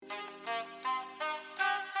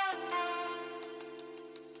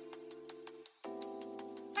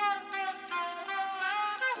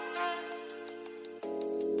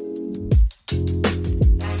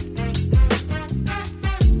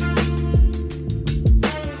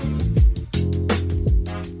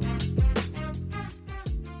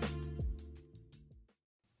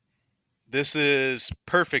This is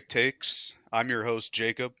Purrfect Takes. I'm your host,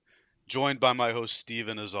 Jacob, joined by my host,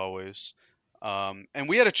 Steven, as always. And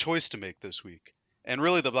we had a choice to make this week, and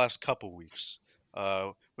really the last couple weeks.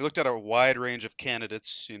 We looked at a wide range of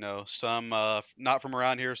candidates, some not from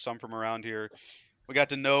around here, some from around here. We got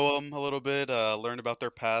to know them a little bit, learned about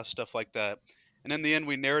their past, stuff like that. And in the end,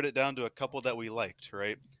 we narrowed it down to a couple that we liked,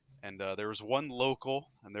 right? And there was one local,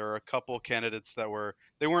 and there were a couple candidates that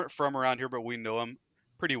they weren't from around here, but we know them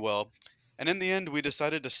pretty well. And in the end, we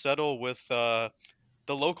decided to settle with the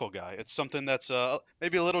local guy. It's something that's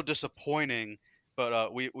maybe a little disappointing,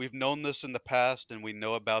 but we've known this in the past, and we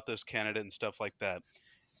know about this candidate and stuff like that.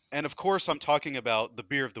 And of course, I'm talking about the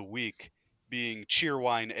beer of the week being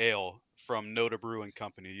Cheerwine Ale from Noda Brewing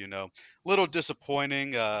Company. Little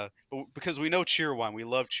disappointing, because we know Cheerwine, we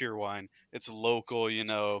love Cheerwine. It's local,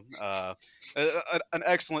 an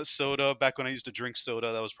excellent soda. Back when I used to drink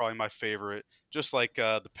soda, that was probably my favorite. Just like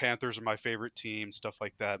the Panthers are my favorite team, stuff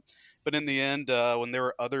like that. But in the end, when there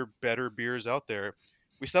were other better beers out there,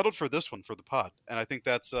 we settled for this one for the pod, and I think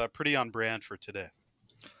that's pretty on brand for today.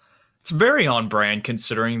 It's very on brand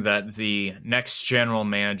considering that the next general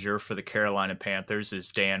manager for the Carolina Panthers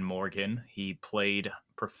is Dan Morgan. He played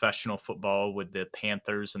professional football with the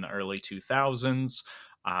Panthers in the early 2000s,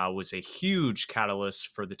 was a huge catalyst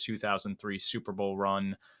for the 2003 Super Bowl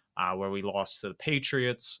run where we lost to the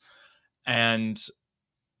Patriots. And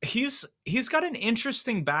he's got an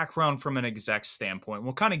interesting background from an exec standpoint.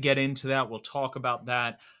 We'll kind of get into that. We'll talk about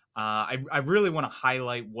that. I really want to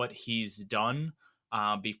highlight what he's done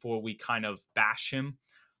before we kind of bash him.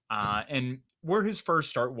 And where his first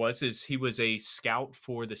start was is he was a scout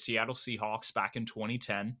for the Seattle Seahawks back in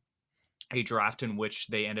 2010, a draft in which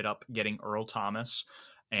they ended up getting Earl Thomas.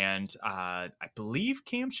 And I believe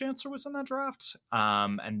Cam Chancellor was in that draft.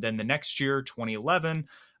 And then the next year, 2011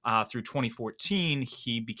 through 2014,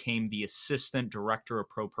 he became the assistant director of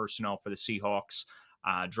pro personnel for the Seahawks.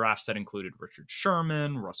 Drafts that included Richard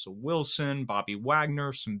Sherman, Russell Wilson, Bobby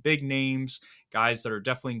Wagner, some big names, guys that are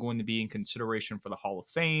definitely going to be in consideration for the Hall of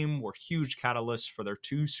Fame, were huge catalysts for their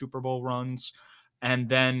 2 Super Bowl runs. And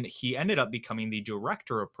then he ended up becoming the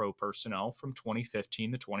director of pro personnel from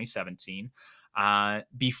 2015 to 2017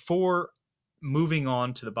 before moving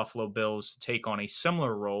on to the Buffalo Bills to take on a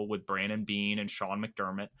similar role with Brandon Beane and Sean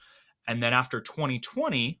McDermott. And then after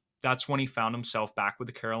 2020, that's when he found himself back with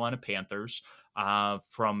the Carolina Panthers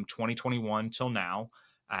from 2021 till now.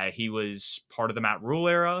 He was part of the Matt Rule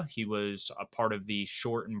era. He was a part of the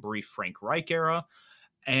short and brief Frank Reich era.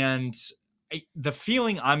 And the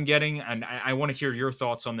feeling I'm getting, and I want to hear your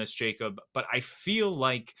thoughts on this, Jacob, but I feel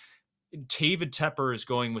like David Tepper is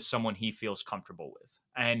going with someone he feels comfortable with.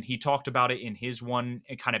 And he talked about it in his one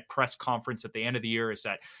kind of press conference at the end of the year, is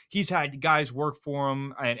that he's had guys work for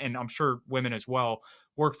him, and I'm sure women as well,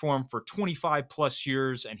 work for him for 25 plus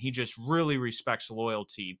years, and he just really respects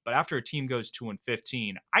loyalty. But after a team goes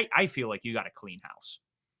 2-15, I feel like you got a clean house.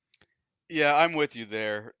 Yeah, I'm with you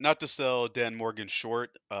there. Not to sell Dan Morgan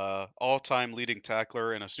short, all-time leading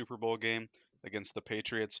tackler in a Super Bowl game against the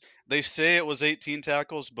Patriots. They say it was 18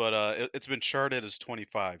 tackles, but it's been charted as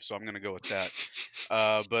 25, so I'm going to go with that.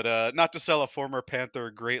 But not to sell a former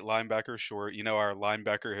Panther great linebacker short. Our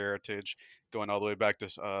linebacker heritage going all the way back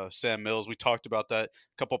to Sam Mills. We talked about that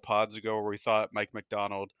a couple pods ago where we thought Mike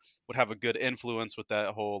McDonald would have a good influence with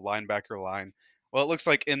that whole linebacker line. Well, it looks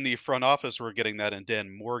like in the front office we're getting that in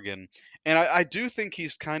Dan Morgan. And I do think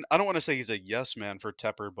I don't want to say he's a yes man for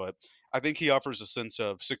Tepper, but I think he offers a sense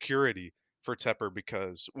of security for Tepper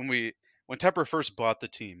because when Tepper first bought the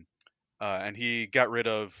team, and he got rid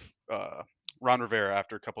of Ron Rivera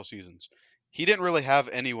after a couple seasons. He didn't really have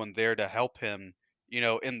anyone there to help him,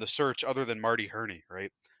 in the search other than Marty Herney,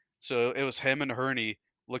 right? So it was him and Herney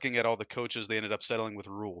looking at all the coaches. They ended up settling with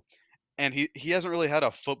Rule, and he hasn't really had a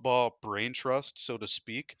football brain trust, so to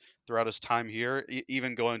speak, throughout his time here.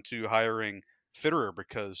 Even going to hiring Fitterer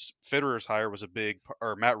because Fitterer's hire was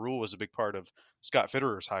or Matt Rule was a big part of Scott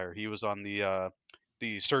Fitterer's hire. He was on the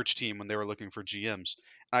search team when they were looking for GMs.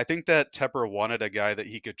 And I think that Tepper wanted a guy that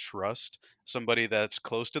he could trust, somebody that's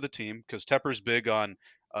close to the team, because Tepper's big on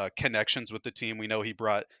connections with the team. We know he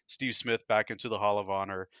brought Steve Smith back into the Hall of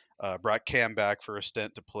Honor, brought Cam back for a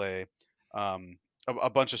stint to play. Um, a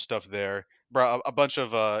bunch of stuff there. Brought a bunch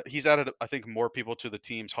of he's added I think more people to the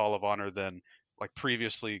team's Hall of Honor than like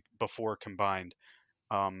previously before combined.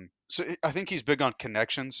 So I think he's big on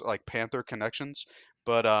connections, like Panther connections.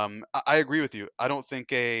 But I agree with you. I don't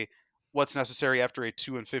think a what's necessary after a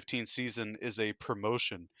 2-15 season is a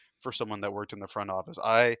promotion for someone that worked in the front office.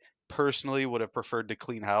 I personally would have preferred to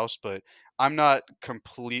clean house, but I'm not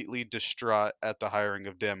completely distraught at the hiring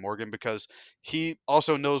of Dan Morgan because he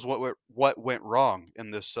also knows what went wrong in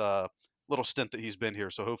this little stint that he's been here.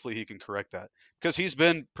 So hopefully he can correct that because he's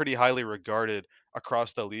been pretty highly regarded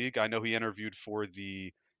across the league. I know he interviewed for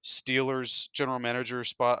the Steelers general manager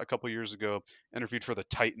spot a couple years ago, interviewed for the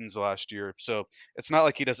Titans last year. So it's not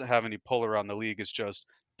like he doesn't have any pull around the league. It's just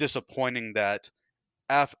disappointing that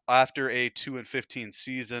after a 2-15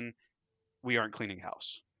 season, we aren't cleaning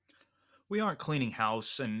house. We aren't cleaning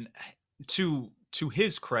house, and to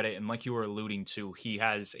his credit, and like you were alluding to, he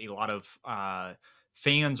has a lot of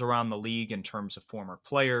fans around the league in terms of former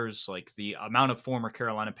players. Like the amount of former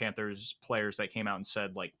Carolina Panthers players that came out and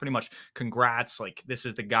said, like, pretty much, congrats, like, this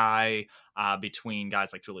is the guy. Between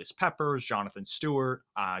guys like Julius Peppers, Jonathan Stewart,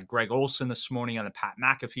 Greg Olson this morning on the Pat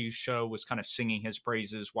McAfee show was kind of singing his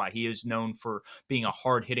praises, why he is known for being a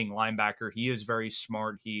hard hitting linebacker. He is very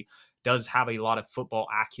smart. He does have a lot of football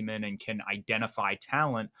acumen and can identify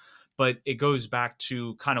talent. But it goes back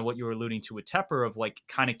to kind of what you were alluding to with Tepper of like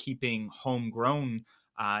kind of keeping homegrown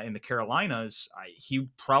in the Carolinas. He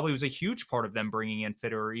probably was a huge part of them bringing in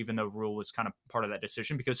Fitterer, even though Rule was kind of part of that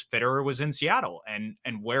decision because Fitterer was in Seattle. And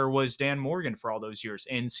where was Dan Morgan for all those years?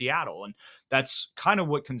 In Seattle. And that's kind of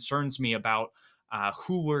what concerns me about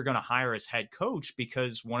who we're going to hire as head coach,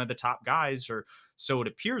 because one of the top guys, or so it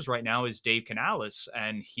appears right now, is Dave Canales,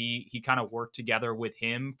 and he kind of worked together with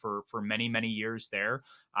him for many years there.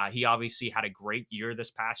 He obviously had a great year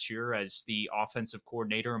this past year as the offensive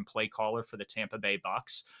coordinator and play caller for the Tampa Bay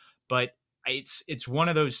Bucks, but it's one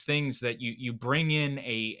of those things that you bring in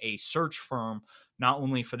a search firm not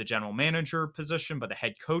only for the general manager position but the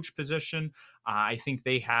head coach position. I think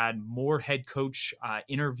they had more head coach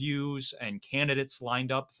interviews and candidates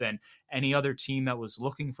lined up than any other team that was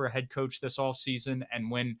looking for a head coach this offseason.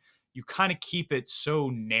 And when you kind of keep it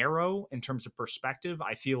so narrow in terms of perspective,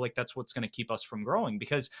 I feel like that's what's going to keep us from growing,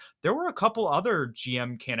 because there were a couple other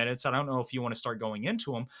GM candidates. I don't know if you want to start going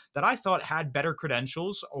into them, that I thought had better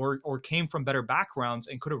credentials or came from better backgrounds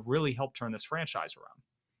and could have really helped turn this franchise around.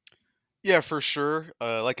 Yeah, for sure.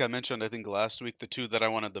 Like I mentioned, I think last week, the two that I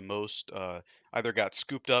wanted the most either got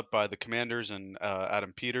scooped up by the Commanders and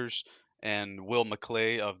Adam Peters, and Will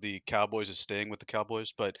McClay of the Cowboys is staying with the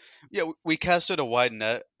Cowboys. But yeah, we casted a wide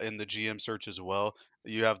net in the GM search as well.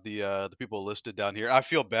 You have the people listed down here. I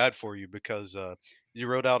feel bad for you because you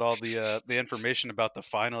wrote out all the information about the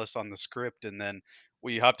finalists on the script, and then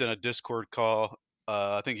we hopped in a Discord call.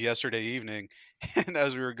 I think yesterday evening, and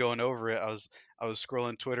as we were going over it, I was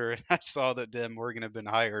scrolling Twitter and I saw that Dan Morgan had been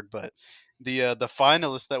hired. But the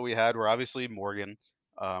finalists that we had were obviously Morgan,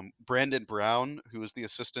 Brandon Brown, who is the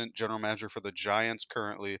assistant general manager for the Giants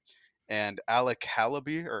currently, and Alec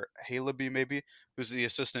Halaby, or Halaby maybe, who's the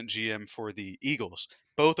assistant GM for the Eagles.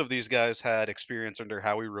 Both of these guys had experience under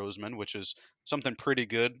Howie Roseman, which is something pretty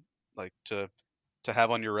good, like to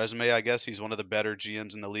have on your resume. I guess he's one of the better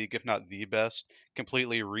GMs in the league, if not the best.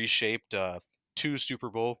 Completely reshaped two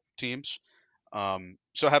Super Bowl teams.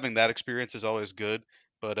 So having that experience is always good.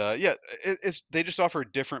 But yeah, it's they just offer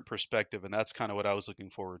a different perspective, and that's kind of what I was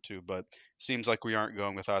looking forward to. But seems like we aren't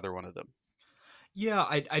going with either one of them. Yeah,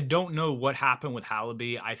 I don't know what happened with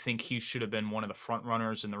Hallaby. I think he should have been one of the front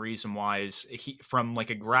runners, and the reason why is he, from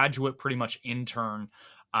like a graduate, pretty much intern.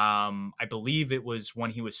 I believe it was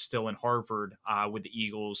when he was still in Harvard with the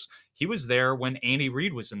Eagles. He was there when Andy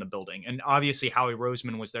Reid was in the building, and obviously Howie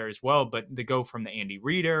Roseman was there as well. But they go from the Andy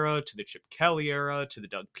Reid era to the Chip Kelly era to the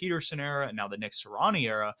Doug Peterson era, and now the Nick Sirianni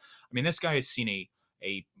era. I mean, this guy has seen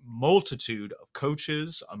a multitude of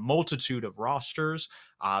coaches, a multitude of rosters.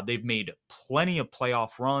 They've made plenty of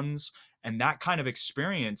playoff runs, and that kind of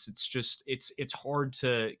experience. It's just it's hard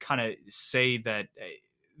to kind of say that.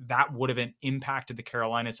 That would have impacted the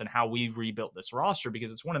Carolinas and how we rebuilt this roster,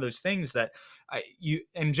 because it's one of those things that you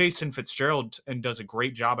and Jason Fitzgerald and does a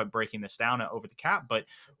great job at breaking this down over the cap. But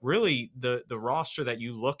really, the roster that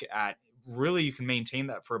you look at, really you can maintain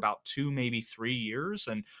that for about 2 maybe 3 years,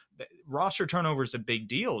 and roster turnover is a big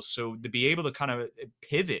deal. So to be able to kind of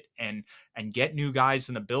pivot and get new guys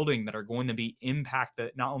in the building that are going to be impact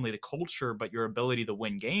that not only the culture but your ability to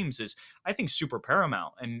win games is, I think, super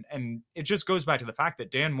paramount. And it just goes back to the fact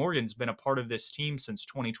that Dan Morgan's been a part of this team since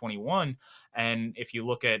 2021. And if you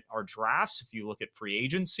look at our drafts, if you look at free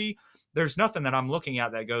agency, there's nothing that I'm looking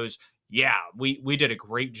at that goes, yeah, we did a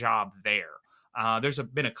great job there. There's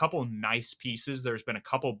been a couple nice pieces. There's been a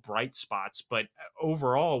couple bright spots, but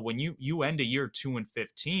overall, when you end a year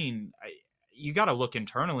 2-15, you got to look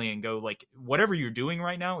internally and go, like, whatever you're doing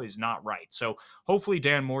right now is not right. So hopefully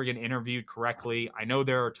Dan Morgan interviewed correctly. I know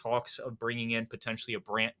there are talks of bringing in potentially a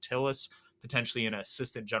Brant Tillis. potentially an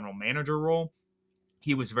assistant general manager role.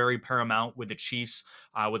 He was very paramount with the Chiefs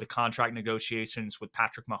with the contract negotiations with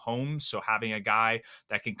Patrick Mahomes. So having a guy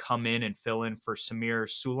that can come in and fill in for Samir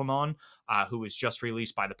Suleiman, who was just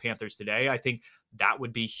released by the Panthers today, I think that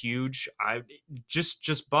would be huge. I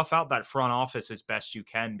just buff out that front office as best you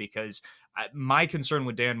can, because my concern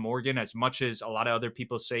with Dan Morgan, as much as a lot of other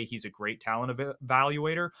people say he's a great talent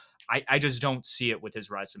evaluator, I just don't see it with his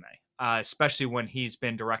resume, especially when he's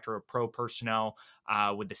been director of pro personnel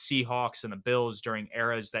with the Seahawks and the Bills during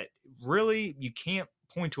eras that really you can't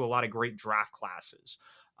point to a lot of great draft classes,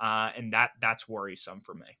 and that's worrisome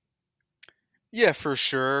for me. Yeah, for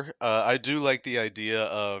sure. I do like the idea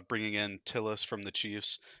of bringing in Tillis from the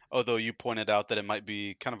Chiefs, although you pointed out that it might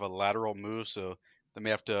be kind of a lateral move, so they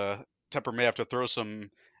may have to Tepper may have to throw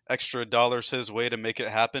some extra dollars his way to make it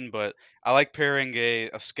happen. But I like pairing a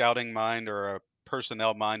scouting mind or a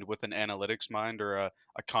personnel mind with an analytics mind or a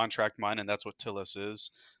contract mind, and that's what Tillis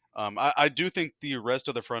is. I do think the rest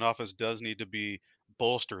of the front office does need to be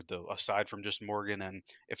bolstered, though, aside from just Morgan and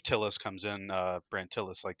if Tillis comes in, Brand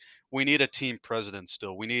Tillis. Like, we need a team president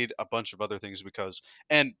still. We need a bunch of other things because,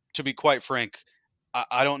 and to be quite frank,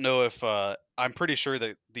 I don't know if I'm pretty sure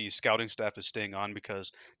that the scouting staff is staying on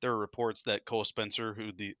because there are reports that Cole Spencer,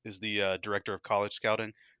 is the director of college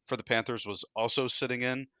scouting for the Panthers, was also sitting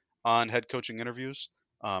in on head coaching interviews.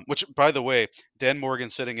 Which, by the way, Dan Morgan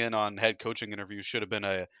sitting in on head coaching interviews should have been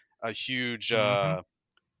a huge Mm-hmm.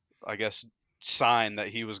 I guess, sign that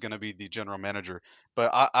he was going to be the general manager.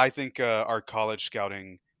 But I think our college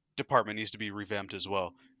scouting department needs to be revamped as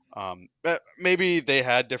well. But maybe they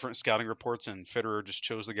had different scouting reports and Fitterer just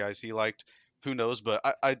chose the guys he liked. Who knows? But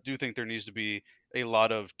I do think there needs to be a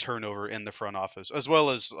lot of turnover in the front office as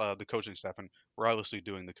well as the coaching staff. And we're obviously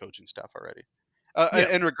doing the coaching staff already.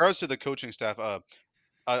 Yeah. In regards to the coaching staff,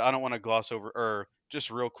 I don't want to gloss over or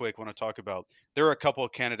just real quick want to talk about there are a couple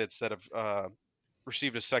of candidates that have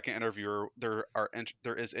received a second interview or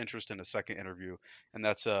there is interest in a second interview, and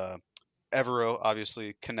that's Evero,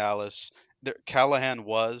 obviously Canales. Callahan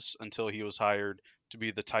was until he was hired to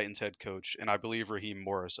be the Titans head coach, and I believe Raheem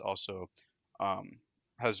Morris also um,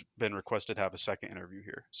 has been requested to have a second interview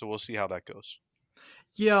here. So we'll see how that goes.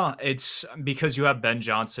 Yeah, it's because you have Ben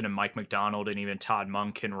Johnson and Mike McDonald and even Todd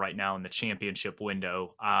Monken right now in the championship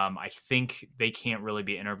window. I think they can't really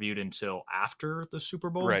be interviewed until after the Super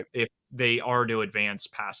Bowl Right. if they are to advance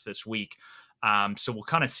past this week. So we'll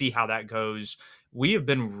kind of see how that goes. We have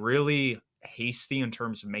been really hasty in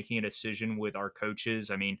terms of making a decision with our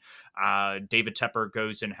coaches. I mean, David Tepper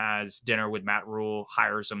goes and has dinner with Matt Rule,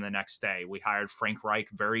 hires him the next day. We hired Frank Reich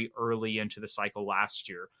very early into the cycle last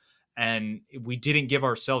year, and we didn't give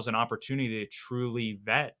ourselves an opportunity to truly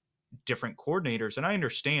vet different coordinators. And I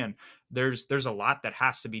understand there's a lot that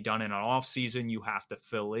has to be done in an off season. You have to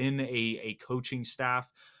fill in a coaching staff,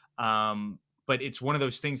 but it's one of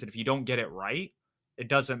those things that if you don't get it right, it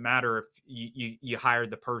doesn't matter if you hired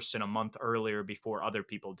the person a month earlier before other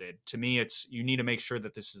people did. To me, it's you need to make sure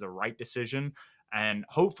that this is the right decision, and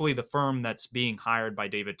hopefully the firm that's being hired by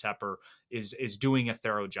David Tepper is doing a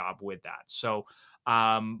thorough job with that. So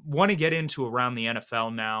want to get into around the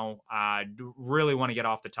NFL now. I really want to get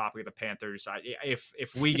off the topic of the Panthers.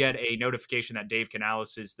 If we get a notification that Dave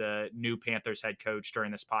Canales is the new Panthers head coach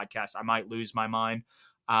during this podcast, I might lose my mind.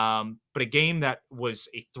 But a game that was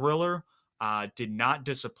a thriller, did not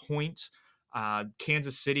disappoint.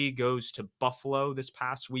 Kansas City goes to Buffalo this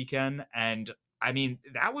past weekend, and I mean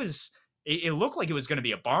that was it looked like it was going to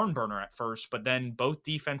be a barn burner at first, but then both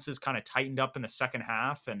defenses kind of tightened up in the second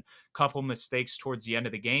half and a couple mistakes towards the end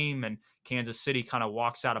of the game. And Kansas City kind of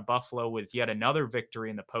walks out of Buffalo with yet another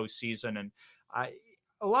victory in the postseason. And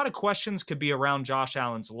a lot of questions could be around Josh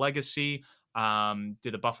Allen's legacy.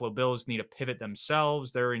 Do the Buffalo Bills need to pivot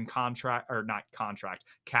themselves? They're in contract or not contract,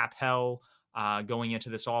 cap hell going into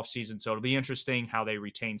this offseason. So it'll be interesting how they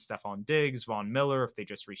retain Stephon Diggs, Von Miller, if they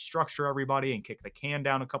just restructure everybody and kick the can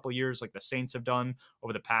down a couple years like the Saints have done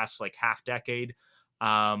over the past like half decade.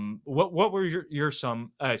 What were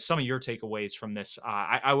some of your takeaways from this?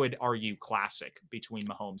 I would argue classic between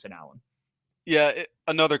Mahomes and Allen. Yeah,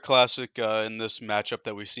 another classic in this matchup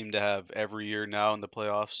that we seem to have every year now in the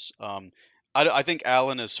playoffs. I think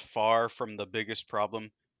Allen is far from the biggest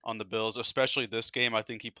problem on the Bills, especially this game. I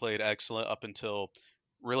think he played excellent up until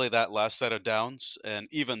really that last set of downs, and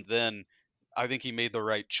even then, I think he made the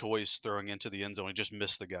right choice throwing into the end zone. He just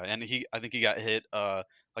missed the guy, and I think he got hit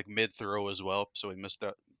like mid throw as well, so he missed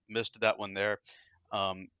that one there.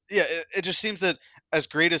 Yeah, it just seems that as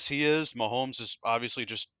great as he is, Mahomes is obviously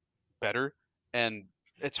just better. And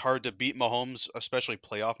it's hard to beat Mahomes, especially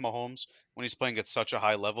playoff Mahomes, when he's playing at such a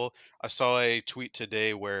high level. I saw a tweet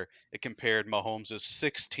today where it compared Mahomes'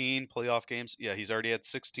 16 playoff games. Yeah, he's already had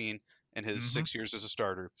 16 in his Hmm. 6 years as a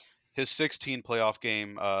starter. His 16 playoff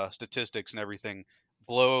game statistics and everything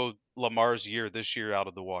blow Lamar's year this year out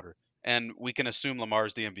of the water. And we can assume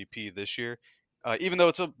Lamar's the MVP this year, even though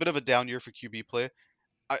it's a bit of a down year for QB play.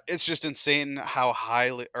 It's just insane how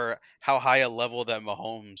highly or how high a level that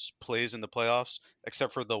Mahomes plays in the playoffs,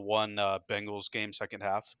 except for the one Bengals game second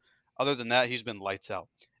half. Other than that, he's been lights out.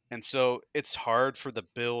 And so it's hard for the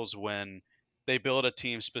Bills when they build a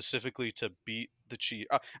team specifically to beat the Chiefs.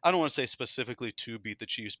 I don't want to say specifically to beat the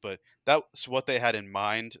Chiefs, but that's what they had in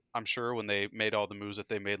mind. I'm sure when they made all the moves that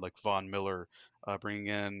they made, like Von Miller, bringing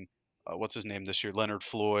in what's his name this year, Leonard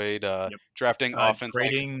Floyd, Yep. drafting offense like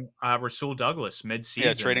Trading Rasul Douglas yeah,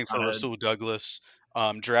 mid-season, trading for kind of. Rasul Douglas,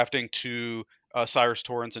 drafting two Cyrus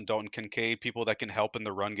Torrence and Dalton Kincaid, people that can help in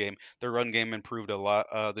the run game. Their run game improved a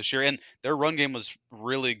lot this year, and their run game was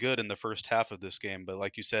really good in the first half of this game. But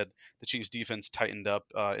like you said, the Chiefs' defense tightened up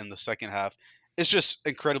in the second half. It's just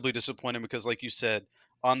incredibly disappointing because, like you said,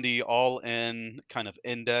 on the all-in kind of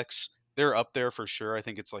index, they're up there for sure. I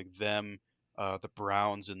think it's like them, the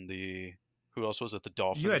Browns, and the who else was it? The You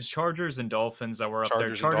had Dolphins, Chargers and Dolphins that were up there. Chargers,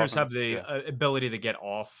 and Chargers Dolphins. have the Yeah, ability to get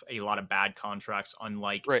off a lot of bad contracts,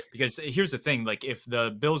 unlike right. because here's the thing: like if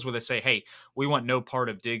the Bills were to say, "Hey, we want no part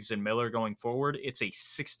of Diggs and Miller going forward," it's a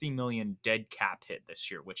 60 million dead cap hit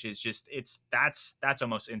this year, which is just that's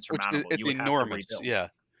almost Which insurmountable. it's You would have to enormous, rebuild. yeah.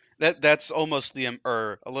 That's almost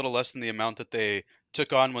or a little less than the amount that they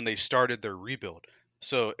took on when they started their rebuild.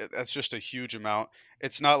 So that's just a huge amount.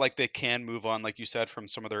 It's not like they can move on, like you said, from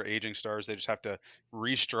some of their aging stars. They just have to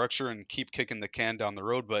restructure and keep kicking the can down the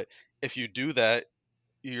road. But if you do that,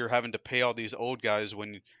 you're having to pay all these old guys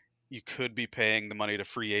when you could be paying the money to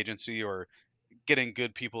free agency or getting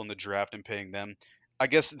good people in the draft and paying them. I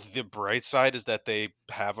guess the bright side is that they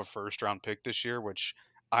have a first round pick this year, which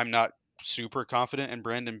I'm not super confident in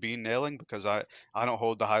Brandon Bean nailing because I don't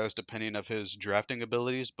hold the highest opinion of his drafting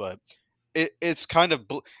abilities, but it's kind of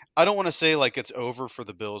I don't want to say like it's over for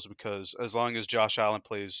the Bills because as long as Josh Allen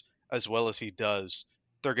plays as well as he does,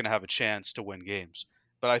 they're going to have a chance to win games.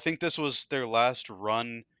 But I think this was their last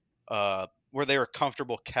run where they were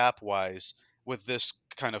comfortable cap wise with this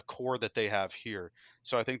kind of core that they have here.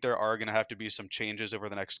 So I think there are going to have to be some changes over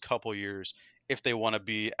the next couple years if they want to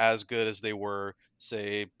be as good as they were,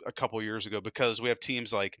 say, a couple years ago. Because we have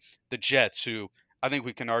teams like the Jets, who I think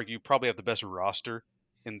we can argue probably have the best roster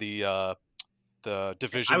in the I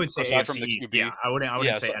division would say aside from AFC the East. Yeah, QB. I wouldn't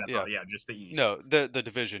Yeah, say so, NFL. yeah. Yeah, just the East. No, the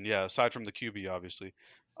division, yeah, aside from the QB, obviously.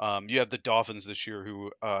 You have the Dolphins this year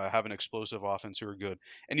who have an explosive offense who are good.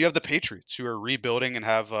 And you have the Patriots who are rebuilding and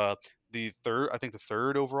have I think the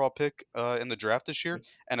third overall pick in the draft this year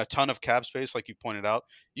and a ton of cap space, like you pointed out.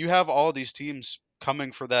 You have all these teams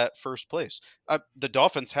coming for that first place. The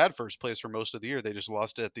Dolphins had first place for most of the year. They just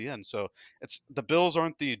lost it at the end. So it's the Bills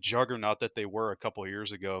aren't the juggernaut that they were a couple of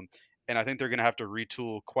years ago. And I think they're going to have to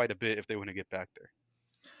retool quite a bit if they want to get back there.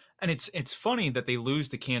 And it's funny that they lose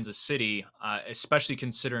to Kansas City, especially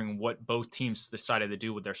considering what both teams decided to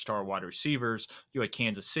do with their star wide receivers. You had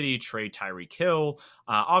Kansas City trade Tyreek Hill.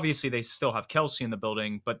 Obviously, they still have Kelsey in the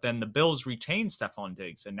building, but then the Bills retain Stephon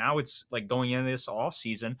Diggs. And now it's like going into this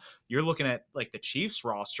offseason, you're looking at like the Chiefs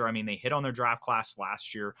roster. I mean, they hit on their draft class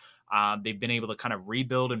last year. They've been able to kind of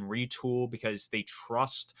rebuild and retool because they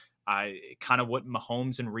trust kind of what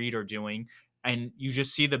Mahomes and Reed are doing, and you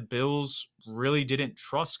just see the Bills really didn't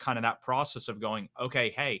trust kind of that process of going,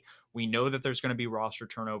 okay, hey, we know that there's going to be roster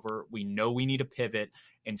turnover. We know we need a pivot.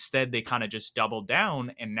 Instead, they kind of just doubled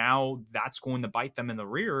down. And now that's going to bite them in the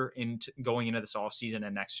rear in going into this offseason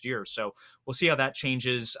and next year. So we'll see how that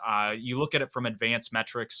changes. You look at it from advanced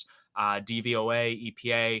metrics, DVOA,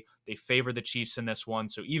 EPA, they favor the Chiefs in this one.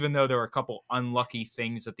 So even though there are a couple unlucky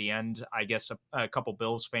things at the end, I guess a couple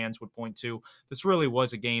Bills fans would point to, this really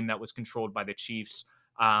was a game that was controlled by the Chiefs.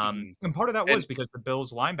 Mhm. And part of that was And because the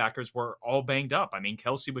Bills linebackers were all banged up. I mean,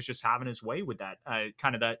 Kelsey was just having his way with that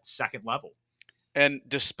kind of that second level. And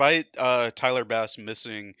despite Tyler Bass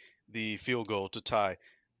missing the field goal to tie,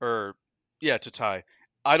 or yeah, to tie,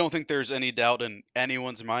 I don't think there's any doubt in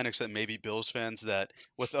anyone's mind except maybe Bills fans that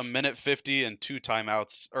with a minute 50 and two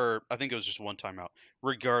timeouts, or I think it was just one timeout,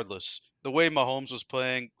 regardless, the way Mahomes was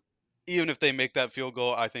playing, even if they make that field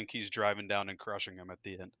goal, I think he's driving down and crushing them at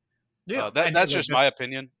the end. Yeah, That and that's like just my that's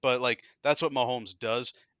opinion, but like that's what Mahomes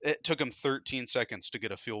does. It took him 13 seconds to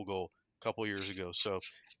get a field goal a couple years ago, so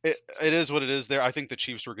it is what it is. There, I think the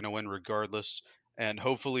Chiefs were going to win regardless, and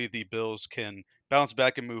hopefully the Bills can bounce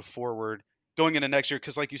back and move forward going into next year.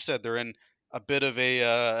 Because, like you said, they're in. a bit of a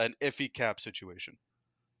an iffy cap situation.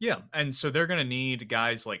 Yeah, and so they're going to need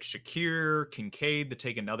guys like Shakir, Kincaid to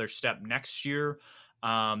take another step next year.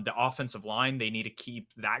 The offensive line, they need to keep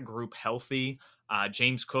that group healthy.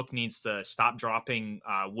 James Cook needs to stop dropping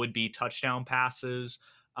would-be touchdown passes.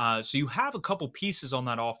 So you have a couple pieces on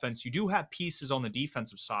that offense. You do have pieces on the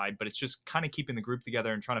defensive side, but it's just kind of keeping the group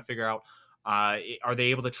together and trying to figure out, are they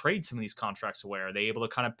able to trade some of these contracts away? Are they able to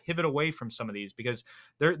kind of pivot away from some of these? Because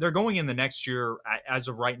they're going in the next year as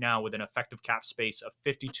of right now with an effective cap space of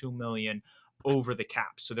 52 million over the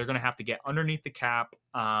cap. So they're going to have to get underneath the cap.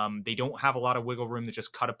 They don't have a lot of wiggle room to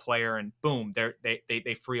just cut a player and boom,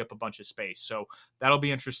 they free up a bunch of space. So that'll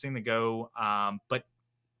be interesting to go. But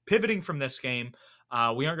pivoting from this game,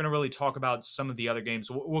 we aren't going to really talk about some of the other games.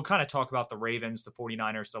 We'll kind of talk about the Ravens, the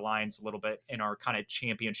 49ers, the Lions a little bit in our kind of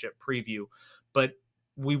championship preview. But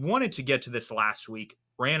we wanted to get to this last week,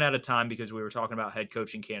 ran out of time because we were talking about head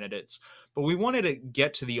coaching candidates, but we wanted to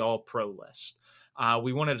get to the all pro list.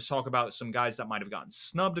 We wanted to talk about some guys that might have gotten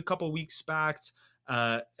snubbed a couple weeks back.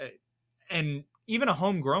 Uh, and even a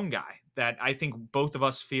homegrown guy that I think both of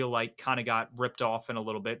us feel like kind of got ripped off in a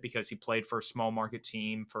little bit because he played for a small market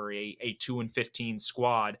team for a 2-15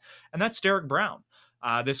 squad, and that's Derek Brown.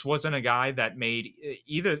 This wasn't a guy that made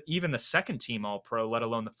even the second team All Pro, let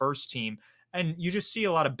alone the first team. And you just see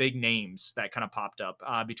a lot of big names that kind of popped up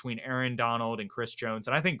between Aaron Donald and Chris Jones.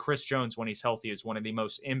 And I think Chris Jones, when he's healthy, is one of the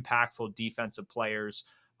most impactful defensive players.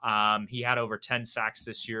 He had over 10 sacks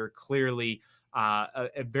this year. Clearly,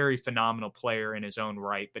 a very phenomenal player in his own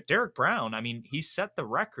right. But Derek Brown, I mean, he set the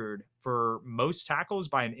record for most tackles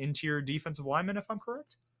by an interior defensive lineman, if I'm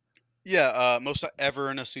correct. Yeah, most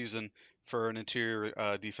ever in a season for an interior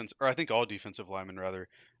defense, or I think all defensive linemen rather.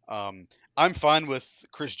 Um, I'm fine with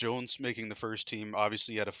Chris Jones making the first team.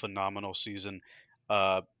 Obviously, he had a phenomenal season.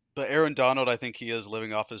 Uh, but Aaron Donald, I think he is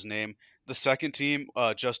living off his name. The second team,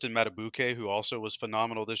 Justin Matabuke, who also was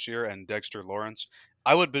phenomenal this year, and Dexter Lawrence.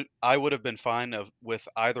 I would have been fine with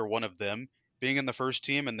either one of them being in the first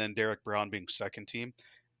team, and then Derek Brown being second team.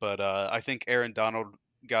 But I think Aaron Donald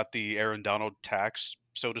got the Aaron Donald tax,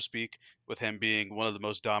 so to speak, with him being one of the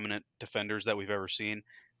most dominant defenders that we've ever seen.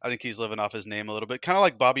 I think he's living off his name a little bit, kind of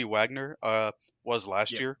like Bobby Wagner was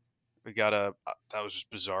last Yeah. year. We got a that was just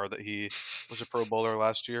bizarre that he was a Pro Bowler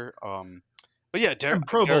last year. But yeah, And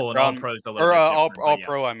Pro Derek Bowl and All Brown Pro is a little or bit different, but All yeah,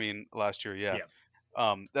 Pro, I mean last year, yeah.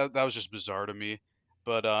 yeah. That was just bizarre to me.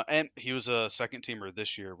 But and he was a second teamer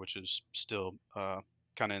this year, which is still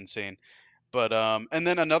kind of insane. But and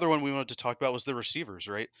then another one we wanted to talk about was the receivers,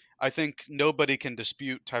 right? I think nobody can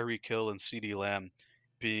dispute Tyreek Hill and CeeDee Lamb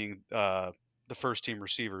being the first team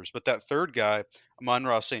receivers. But that third guy,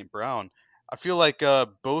 Amon-Ra St. Brown, I feel like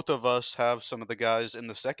both of us have some of the guys in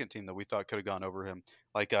the second team that we thought could have gone over him,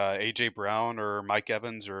 like AJ Brown or Mike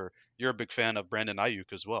Evans, or you're a big fan of Brandon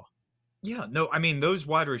Ayuk as well. Yeah, no, I mean those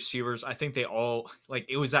wide receivers, I think they all like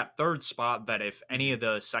it was that third spot that if any Hmm. of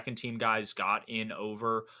the second team guys got in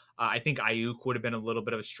over, I think Ayuk would have been a little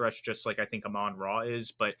bit of a stretch, just like I think Amon Ra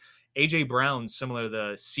is. But AJ Brown, similar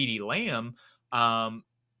to CD Lamb,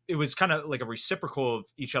 it was kind of like a reciprocal of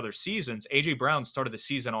each other's seasons. AJ Brown started the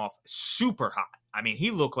season off super hot. I mean,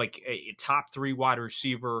 he looked like a top three wide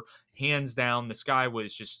receiver, hands down. This guy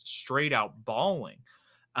was just straight out balling,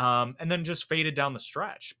 and then just faded down the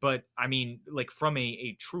stretch. But I mean, like from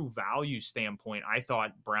a true value standpoint, I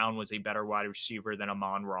thought Brown was a better wide receiver than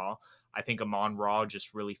Amon Ra. I think Amon Ra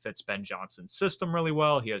just really fits Ben Johnson's system really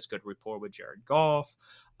well. He has good rapport with Jared Goff.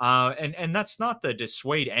 And that's not to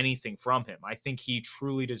dissuade anything from him. I think he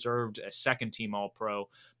truly deserved a second team All Pro.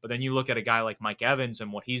 But then you look at a guy like Mike Evans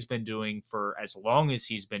and what he's been doing for as long as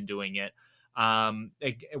he's been doing it,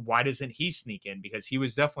 why doesn't he sneak in? Because he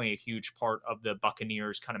was definitely a huge part of the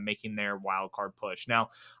Buccaneers kind of making their wild card push. Now,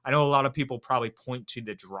 I know a lot of people probably point to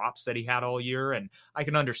the drops that he had all year, and I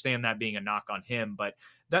can understand that being a knock on him, but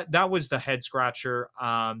that was the head scratcher.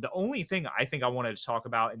 The only thing I think I wanted to talk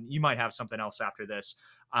about, and you might have something else after this,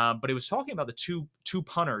 but it was talking about the two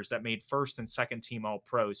punters that made first and second team All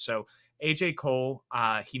Pros. So AJ Cole,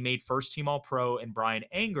 he made first team All Pro, and Brian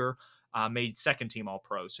Anger made second team All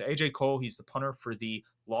Pro. So AJ Cole, he's the punter for the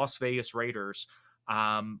Las Vegas Raiders.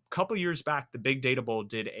 Couple years back, the Big Data Bowl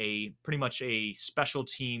did a pretty much a special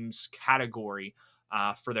teams category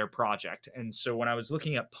for their project. And so when I was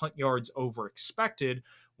looking at punt yards over expected,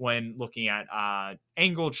 when looking at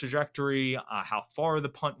angle trajectory, how far the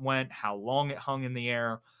punt went, how long it hung in the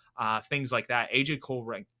air, things like that, AJ Cole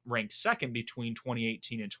ranked second between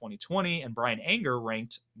 2018 and 2020, and Brian Anger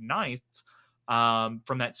ranked ninth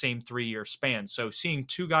from that same 3 year span. So seeing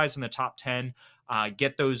two guys in the top 10,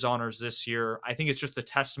 get those honors this year. I think it's just a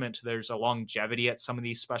testament to there's a longevity at some of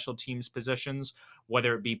these special teams positions,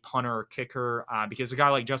 whether it be punter or kicker, because a guy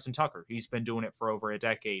like Justin Tucker, he's been doing it for over a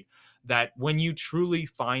decade, that when you truly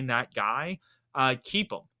find that guy,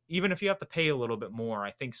 keep him. Even if you have to pay a little bit more,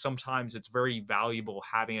 I think sometimes it's very valuable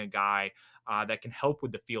having a guy that can help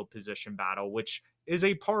with the field position battle, which is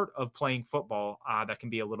a part of playing football that can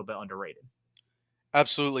be a little bit underrated.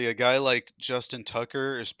 Absolutely, a guy like Justin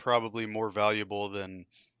Tucker is probably more valuable than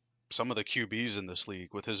some of the QBs in this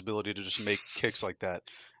league with his ability to just make kicks like that.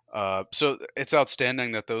 So it's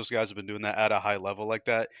outstanding that those guys have been doing that at a high level like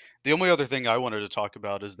that. The only other thing I wanted to talk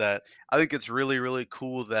about is that I think it's really, really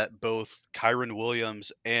cool that both Kyron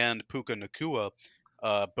Williams and Puka Nakua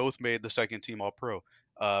both made the second team All Pro.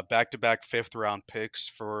 Back to back fifth round picks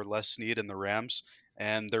for Les Snead and the Rams.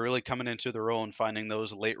 And they're really coming into their own, finding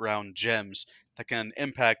those late round gems that can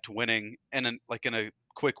impact winning in a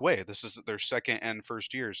quick way. This is their second and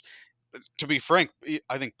first years. To be frank,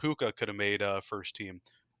 I think Puka could have made first team,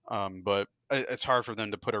 but it's hard for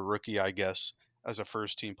them to put a rookie, I guess, as a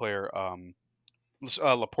first team player.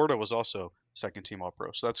 Laporta was also second team All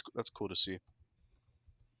Pro, so that's cool to see.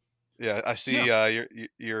 Yeah, I Yeah. see.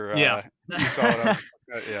 You're Yeah. you saw what I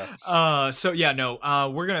was. Yeah. So yeah, no,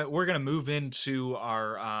 we're gonna move into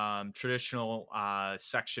our traditional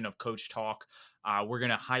section of coach talk. We're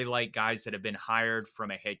gonna highlight guys that have been hired from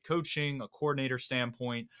a head coaching, a coordinator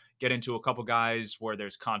standpoint. Get into a couple guys where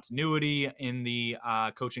there's continuity in the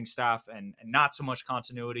coaching staff and not so much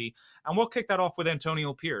continuity. And we'll kick that off with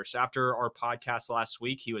Antonio Pierce. After our podcast last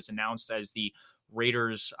week, he was announced as the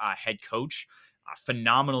Raiders head coach.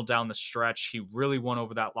 Phenomenal down the stretch. He really won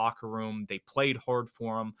over that locker room. They played hard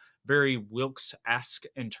for him. Very Wilkes esque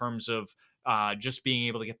in terms of just being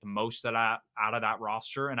able to get the most out of that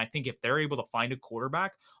roster. And I think if they're able to find a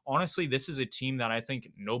quarterback, honestly, this is a team that I think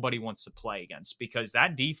nobody wants to play against because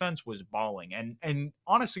that defense was balling. And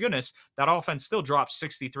honest to goodness, that offense still dropped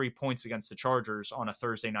 63 points against the Chargers on a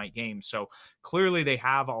Thursday night game. So clearly they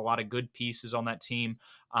have a lot of good pieces on that team.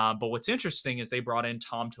 But what's interesting is they brought in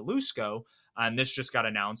Tom Telesco, and this just got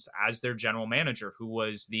announced as their general manager, who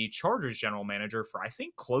was the Chargers general manager for, I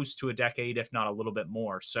think, close to a decade, if not a little bit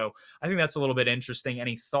more. So I think that's a little bit interesting.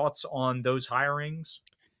 Any thoughts on those hirings?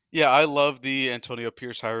 Yeah, I love the Antonio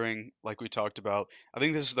Pierce hiring, like we talked about. I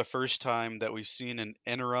think this is the first time that we've seen an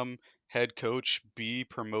interim head coach be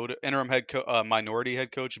promoted, minority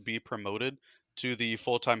head coach be promoted to the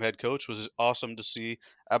full-time head coach, was awesome to see.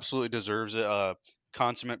 Absolutely deserves it.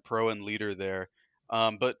 Consummate pro and leader there.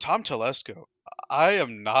 But Tom Telesco, I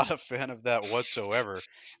am not a fan of that whatsoever.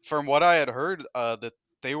 From what I had heard, that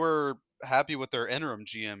they were happy with their interim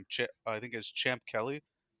GM. I think it's Champ Kelly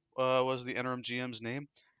was the interim GM's name.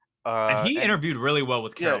 And he And interviewed really well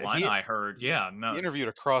with yeah, Carolina, I heard. he Yeah, he no. interviewed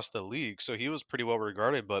across the league, so he was pretty well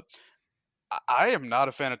regarded. But I am not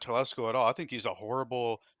a fan of Telesco at all. I think he's a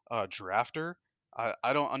horrible drafter.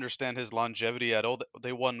 I don't understand his longevity at all.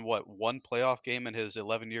 They won what, one playoff game in his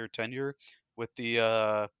 11-year tenure with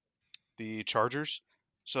the Chargers.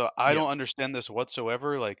 So I Yeah. don't understand this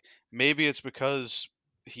whatsoever. Like maybe it's because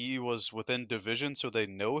he was within division, so they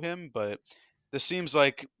know him, but this seems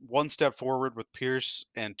like one step forward with Pierce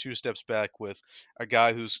and two steps back with a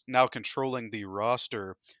guy who's now controlling the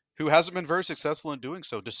roster, who hasn't been very successful in doing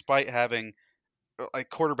so, despite having like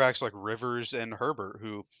quarterbacks like Rivers and Herbert,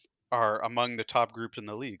 who are among the top groups in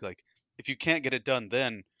the league. Like if you can't get it done,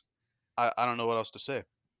 then I don't know what else to say.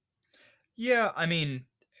 Yeah, I mean,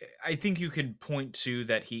 I think you could point to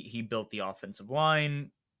that he built the offensive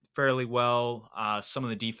line fairly well. Some of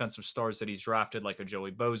the defensive stars that he's drafted, like a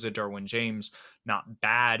Joey Bosa, Derwin James, not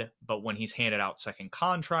bad. But when he's handed out second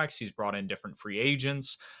contracts, he's brought in different free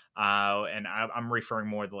agents. I'm referring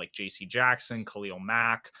more to like J.C. Jackson, Khalil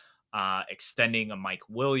Mack. Extending a Mike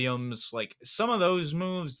Williams, like some of those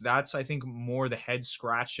moves, that's I think more the head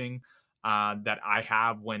scratching that I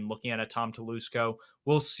have when looking at a Tom Telesco.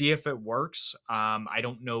 We'll see if it works. I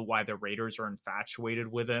don't know why the Raiders are infatuated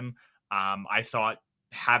with him. I thought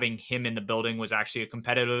having him in the building was actually a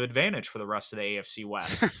competitive advantage for the rest of the AFC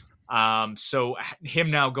West. So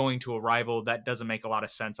him now going to a rival, that doesn't make a lot of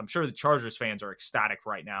sense. I'm sure the Chargers fans are ecstatic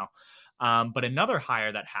right now. But another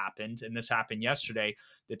hire that happened, and this happened yesterday,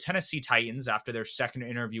 the Tennessee Titans, after their second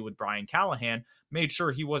interview with Brian Callahan, made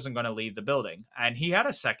sure he wasn't going to leave the building. And he had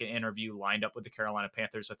a second interview lined up with the Carolina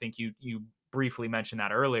Panthers. I think you briefly mentioned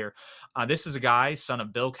that earlier. This is a guy, son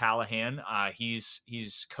of Bill Callahan. He's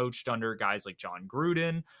coached under guys like John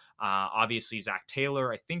Gruden, obviously Zach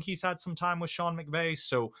Taylor. I think he's had some time with Sean McVay.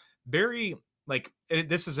 So very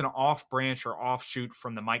this is an off branch or offshoot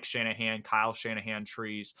from the Mike Shanahan, Kyle Shanahan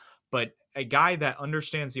trees. but a guy that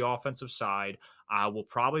understands the offensive side, will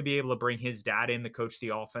probably be able to bring his dad in to coach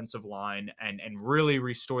the offensive line and really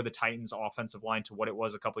restore the Titans' offensive line to what it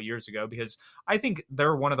was a couple years ago. Because I think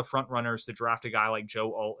they're one of the front runners to draft a guy like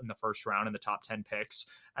Joe Alt in the first round in the top 10 picks,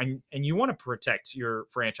 and you want to protect your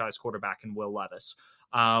franchise quarterback in Will Levis.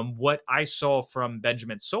 What I saw from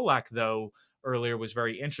Benjamin Solak, though, earlier was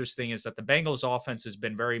very interesting is that the Bengals offense has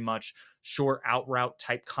been very much short out route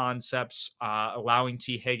type concepts, allowing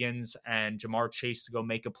T. Higgins and Jamar Chase to go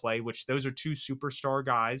make a play, which those are two superstar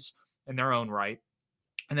guys in their own right.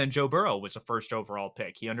 And then Joe Burrow was a first overall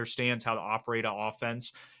pick. He understands how to operate an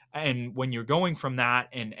offense. And when you're going from that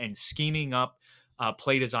and scheming up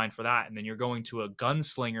play design for that, and then you're going to a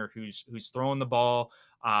gunslinger who's throwing the ball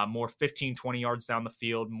more 15, 20 yards down the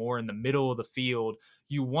field, more in the middle of the field,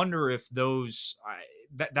 you wonder if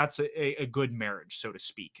that's a good marriage, so to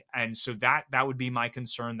speak. And so that would be my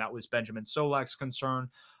concern. That was Benjamin Solak's concern.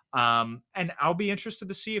 And I'll be interested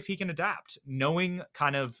to see if he can adapt. Knowing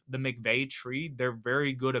kind of the McVay tree, they're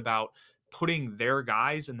very good about putting their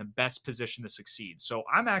guys in the best position to succeed. So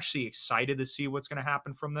I'm actually excited to see what's going to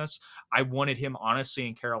happen from this. I wanted him honestly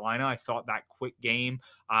in Carolina. I thought that quick game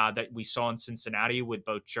that we saw in Cincinnati with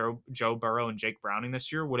both Joe Burrow and Jake Browning this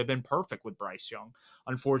year would have been perfect with Bryce Young.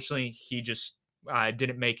 Unfortunately, he just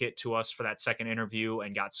didn't make it to us for that second interview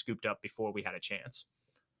and got scooped up before we had a chance.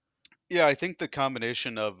 Yeah, I think the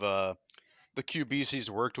combination of the QBs he's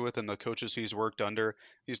worked with and the coaches he's worked under,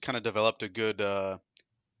 he's kind of developed a good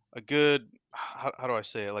how do I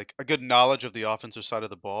say it? Like a good knowledge of the offensive side of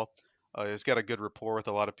the ball. He's got a good rapport with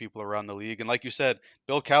a lot of people around the league, and like you said,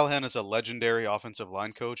 Bill Callahan is a legendary offensive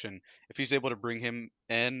line coach, and if he's able to bring him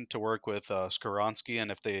in to work with Skaronski,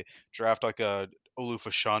 and if they draft like a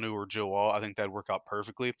Olufashanu or Joe Wall, I think that'd work out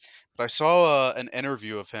perfectly. But I saw an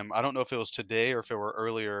interview of him. I don't know if it was today or if it were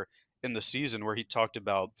earlier in the season where he talked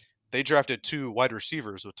about they drafted two wide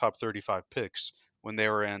receivers with top 35 picks when they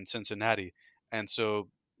were in Cincinnati. And so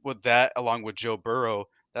with that, along with Joe Burrow,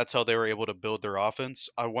 that's how they were able to build their offense.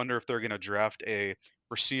 I wonder if they're going to draft a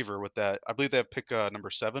receiver with that. I believe they have pick number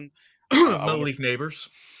 7. I wonder if Malik Neighbors.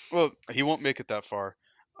 well, he won't make it that far.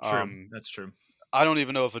 True. Um, That's true. I don't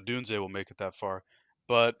even know if Adunze will make it that far,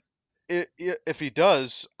 but if he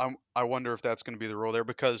does, I wonder if that's going to be the role there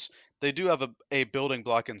because they do have a building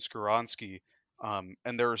block in Skaronski,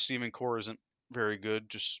 and their receiving core isn't very good,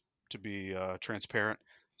 just to be transparent.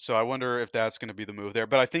 So I wonder if that's going to be the move there.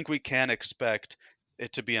 But I think we can expect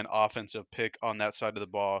it to be an offensive pick on that side of the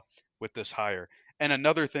ball with this hire. And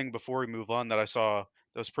another thing before we move on that I saw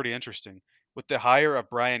that was pretty interesting with the hire of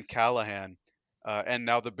Brian Callahan, and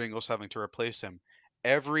now the Bengals having to replace him.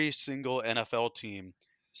 Every single NFL team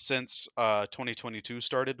since 2022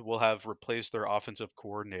 started will have replaced their offensive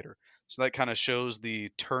coordinator. So that kind of shows the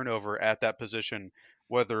turnover at that position,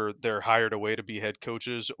 whether they're hired away to be head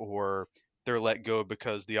coaches or they're let go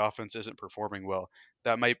because the offense isn't performing well.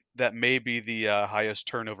 That may be the highest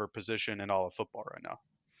turnover position in all of football right now.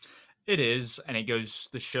 It is, and it goes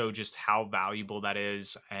to show just how valuable that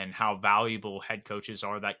is and how valuable head coaches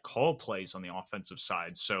are that call plays on the offensive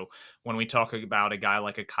side. So when we talk about a guy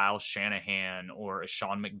like a Kyle Shanahan or a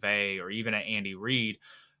Sean McVay or even an Andy Reid,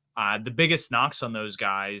 the biggest knocks on those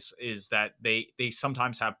guys is that they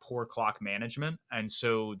sometimes have poor clock management, and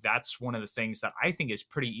so that's one of the things that I think is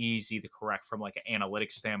pretty easy to correct from like an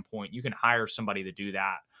analytics standpoint. You can hire somebody to do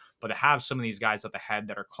that, but to have some of these guys at the head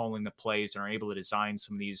that are calling the plays and are able to design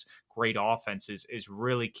some of these great offenses is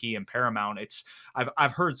really key and paramount.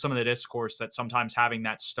 I've heard some of the discourse that sometimes having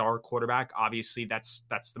that star quarterback, obviously that's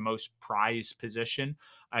the most prized position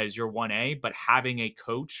as your 1A, but having a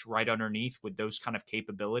coach right underneath with those kind of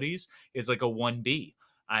capabilities is like a 1B.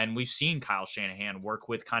 And we've seen Kyle Shanahan work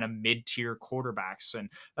with kind of mid-tier quarterbacks. And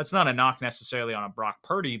that's not a knock necessarily on a Brock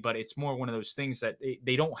Purdy, but it's more one of those things that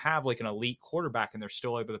they don't have like an elite quarterback and they're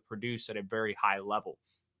still able to produce at a very high level.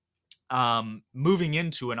 Moving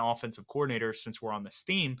into an offensive coordinator, since we're on this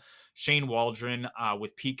theme, Shane Waldron,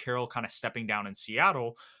 with Pete Carroll kind of stepping down in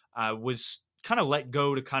Seattle, was kind of let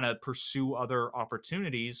go to kind of pursue other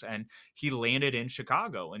opportunities, and he landed in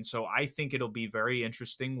Chicago. And so I think it'll be very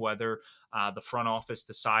interesting whether the front office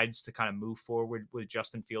decides to kind of move forward with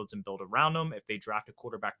Justin Fields and build around him, if they draft a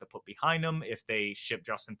quarterback to put behind him, if they ship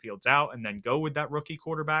Justin Fields out and then go with that rookie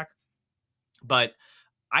quarterback. But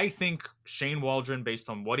I think Shane Waldron, based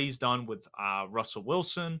on what he's done with Russell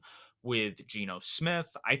Wilson, with Geno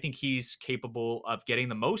Smith, I think he's capable of getting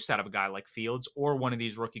the most out of a guy like Fields or one of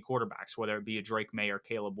these rookie quarterbacks, whether it be a Drake May or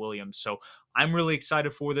Caleb Williams. So I'm really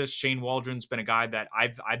excited for this. Shane Waldron's been a guy that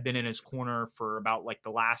I've been in his corner for about like the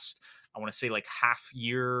last, I want to say like half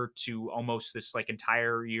year to almost this like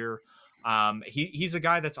entire year He's a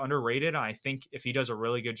guy that's underrated. And I think if he does a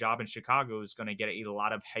really good job in Chicago, is going to get a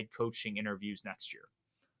lot of head coaching interviews next year.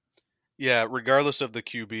 Yeah, regardless of the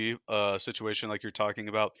QB situation like you're talking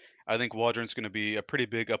about, I think Waldron's going to be a pretty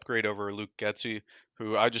big upgrade over Luke Getzey,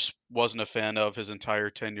 who I just wasn't a fan of his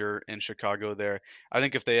entire tenure in Chicago there. I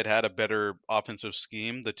think if they had had a better offensive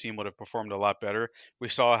scheme, the team would have performed a lot better. We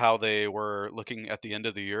saw how they were looking at the end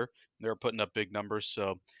of the year. They were putting up big numbers,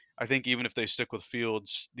 so I think even if they stick with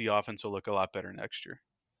Fields, the offense will look a lot better next year.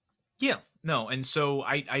 Yeah, no, and so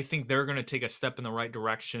I think they're going to take a step in the right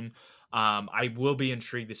direction. I will be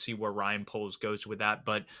intrigued to see where Ryan Poles goes with that.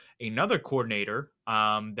 But another coordinator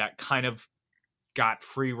that kind of got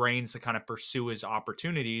free reins to kind of pursue his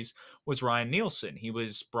opportunities was Ryan Nielsen. He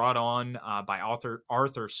was brought on by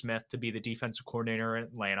Arthur Smith to be the defensive coordinator in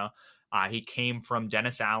Atlanta. He came from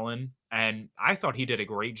Dennis Allen, and I thought he did a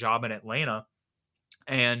great job in Atlanta.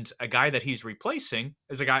 And a guy that he's replacing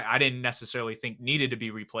is a guy I didn't necessarily think needed to be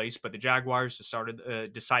replaced, but the Jaguars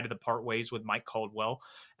decided to part ways with Mike Caldwell,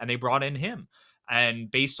 and they brought in him. And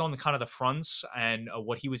based on the kind of the fronts and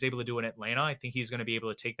what he was able to do in Atlanta, I think he's going to be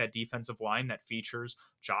able to take that defensive line that features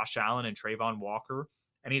Josh Allen and Trayvon Walker,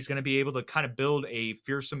 and he's going to be able to kind of build a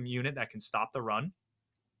fearsome unit that can stop the run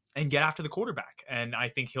and get after the quarterback. And I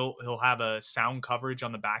think he'll have a sound coverage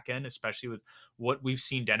on the back end, especially with what we've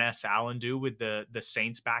seen Dennis Allen do with the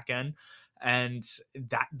Saints back end. And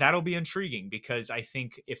that'll be intriguing because I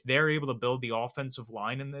think if they're able to build the offensive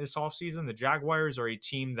line in this offseason, the Jaguars are a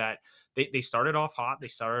team that they started off hot. They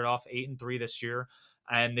started off 8-3 this year,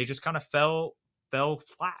 and they just kind of fell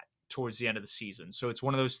flat towards the end of the season. So it's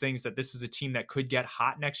one of those things that this is a team that could get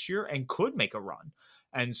hot next year and could make a run.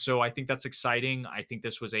 And so I think that's exciting. I think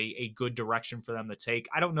this was a good direction for them to take.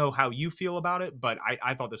 I don't know how you feel about it, but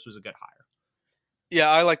I thought this was a good hire. Yeah,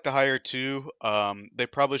 I like the hire too. They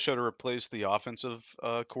probably should have replaced the offensive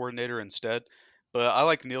coordinator instead. But I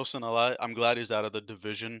like Nielsen a lot. I'm glad he's out of the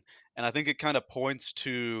division. And I think it kind of points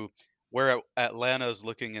to where Atlanta is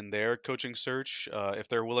looking in their coaching search. If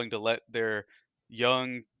they're willing to let their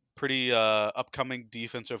young, pretty upcoming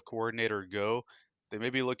defensive coordinator go, they may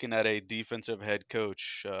be looking at a defensive head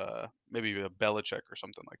coach, maybe a Belichick or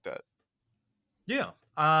something like that. Yeah.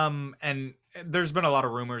 And there's been a lot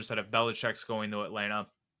of rumors that if Belichick's going to Atlanta,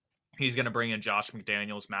 he's going to bring in Josh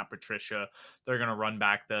McDaniels, Matt Patricia. They're going to run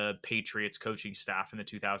back the Patriots coaching staff in the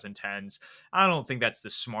 2010s. I don't think that's the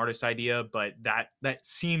smartest idea, but that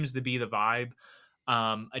seems to be the vibe.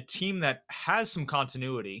 A team that has some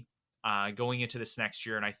continuity going into this next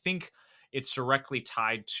year, and I think it's directly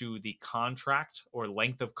tied to the contract or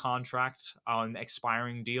length of contract on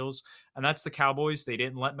expiring deals, and that's the Cowboys. They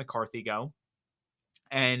didn't let McCarthy go.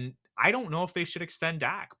 And I don't know if they should extend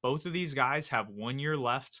Dak. Both of these guys have 1 year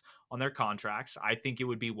left on their contracts. I think it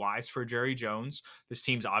would be wise for Jerry Jones. This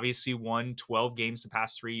team's obviously won 12 games the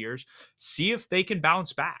past 3 years. See if they can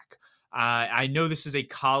bounce back. I know this is a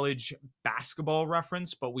college basketball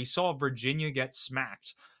reference, but we saw Virginia get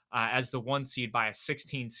smacked as the 1 seed by a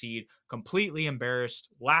 16 seed, completely embarrassed,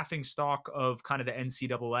 laughing stock of kind of the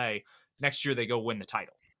NCAA. Next year, they go win the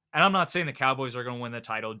title. And I'm not saying the Cowboys are going to win the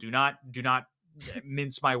title. Do not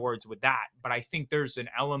mince my words with that, but I think there's an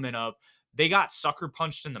element of they got sucker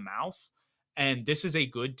punched in the mouth, and this is a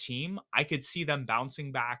good team. I could see them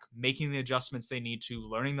bouncing back, making the adjustments they need to,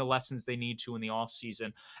 learning the lessons they need to in the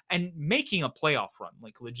offseason, and making a playoff run,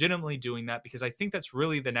 like legitimately doing that, because I think that's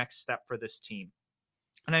really the next step for this team.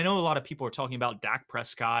 And I know a lot of people are talking about Dak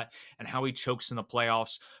Prescott and how he chokes in the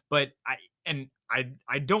playoffs, but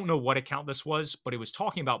I don't know what account this was, but it was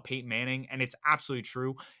talking about Peyton Manning, and it's absolutely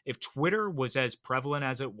true. If Twitter was as prevalent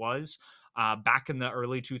as it was back in the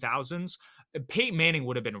early 2000s, Peyton Manning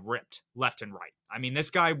would have been ripped left and right. I mean,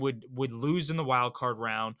 this guy would lose in the wild card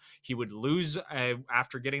round. He would lose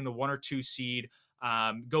after getting the 1 or 2 seed.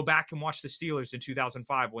 Go back and watch the Steelers in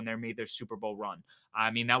 2005 when they made their Super Bowl run. I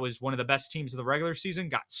mean, that was one of the best teams of the regular season,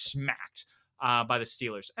 got smacked by the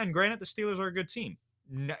Steelers. And granted, the Steelers are a good team.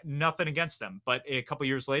 Nothing against them, but a couple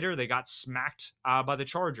years later, they got smacked by the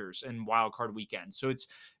Chargers in Wild Card Weekend. So it's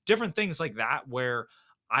different things like that where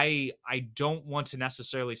I don't want to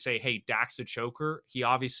necessarily say, hey, Dak's a choker. He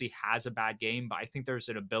obviously has a bad game, but I think there's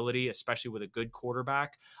an ability, especially with a good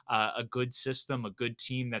quarterback, a good system, a good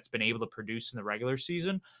team that's been able to produce in the regular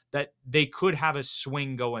season, that they could have a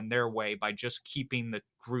swing going their way by just keeping the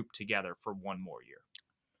group together for one more year.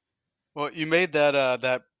 Well, you made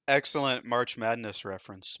that excellent March Madness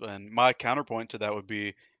reference, and my counterpoint to that would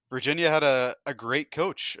be Virginia had a great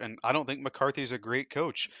coach, and I don't think McCarthy's a great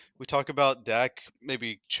coach. We talk about Dak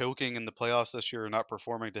maybe choking in the playoffs this year or not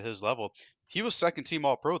performing to his level. He was second team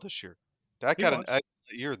All Pro this year. Dak He had an was.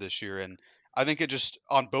 excellent year this year, and I think it just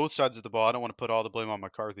on both sides of the ball. I don't want to put all the blame on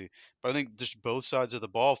McCarthy, but I think just both sides of the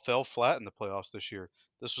ball fell flat in the playoffs this year.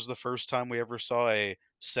 This was the first time we ever saw a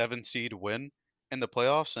 7 seed win in the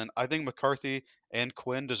playoffs, and I think McCarthy and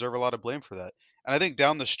Quinn deserve a lot of blame for that. And I think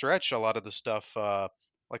down the stretch, a lot of the stuff,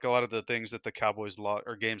 like a lot of the things that the Cowboys lost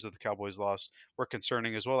or games that the Cowboys lost, were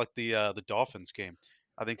concerning as well, like the Dolphins game.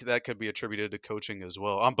 I think that could be attributed to coaching as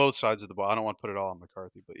well on both sides of the ball. I don't want to put it all on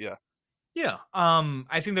McCarthy, but yeah. Yeah,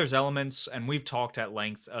 I think there's elements, and we've talked at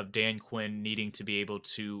length of Dan Quinn needing to be able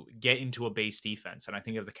to get into a base defense. And I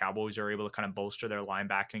think if the Cowboys are able to kind of bolster their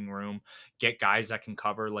linebacking room, get guys that can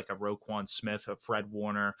cover like a Roquan Smith, a Fred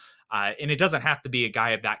Warner, and it doesn't have to be a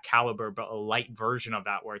guy of that caliber, but a light version of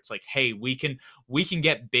that, where it's like, hey, we can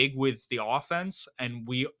get big with the offense, and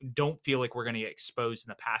we don't feel like we're going to get exposed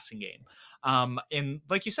in the passing game. And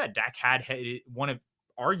like you said, Dak had one of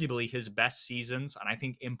arguably his best seasons. And I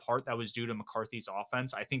think in part that was due to McCarthy's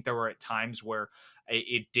offense. I think there were at times where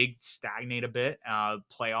it did stagnate a bit,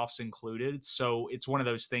 playoffs included. So it's one of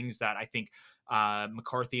those things that I think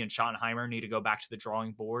McCarthy and Schottenheimer need to go back to the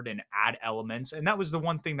drawing board and add elements. And that was the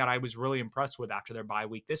one thing that I was really impressed with after their bye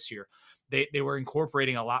week this year. They were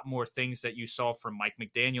incorporating a lot more things that you saw from Mike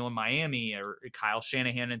McDaniel in Miami or Kyle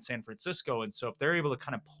Shanahan in San Francisco. And so if they're able to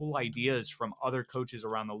kind of pull ideas from other coaches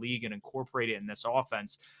around the league and incorporate it in this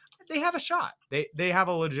offense, they have a shot. They have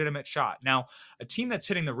a legitimate shot. Now, a team that's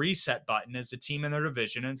hitting the reset button is a team in their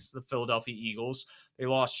division. It's the Philadelphia Eagles. They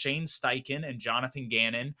lost Shane Steichen and Jonathan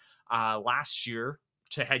Gannon last year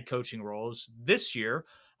to head coaching roles. This year,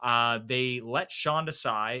 they let Sean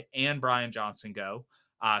Desai and Brian Johnson go.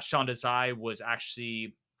 Sean Desai was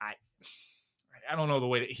actually, I don't know the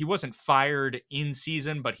way that he wasn't fired in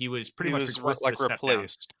season, but he was pretty He much was requested to like step down.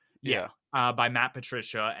 replaced. Yeah, Yeah. by Matt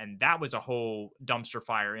Patricia, and that was a whole dumpster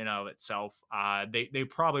fire in and of itself. They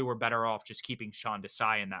probably were better off just keeping Sean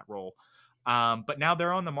Desai in that role. But now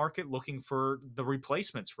they're on the market looking for the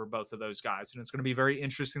replacements for both of those guys, and it's going to be very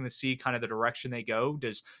interesting to see kind of the direction they go.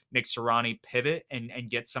 Does Nick Sirianni pivot and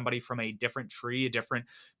get somebody from a different tree, a different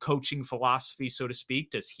coaching philosophy, so to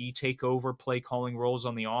speak? Does he take over play calling roles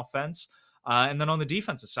on the offense? And then on the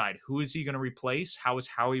defensive side, who is he going to replace? How is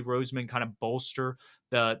Howie Roseman kind of bolster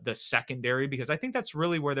the secondary? Because I think that's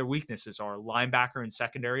really where their weaknesses are: linebacker and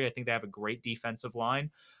secondary. I think they have a great defensive line,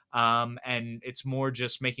 and it's more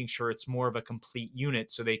just making sure it's more of a complete unit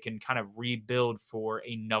so they can kind of rebuild for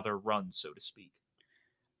another run, so to speak.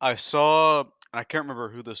 I saw I can't remember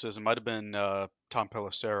who this is. It might have been Tom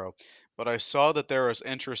Pelissero, but I saw that there was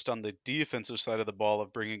interest on the defensive side of the ball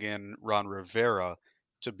of bringing in Ron Rivera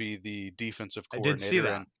to be the defensive I did see coordinator.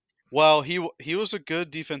 that. And while he was a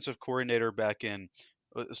good defensive coordinator back in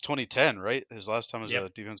it's 2010, right? His last time as Yep. a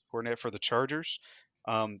defensive coordinator for the Chargers.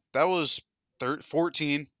 That was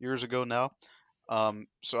 14 years ago now.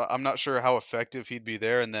 So I'm not sure how effective he'd be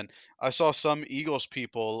there. And then I saw some Eagles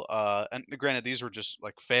people, and granted, these were just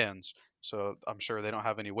like fans, so I'm sure they don't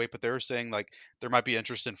have any weight, but they were saying like there might be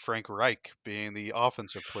interest in Frank Reich being the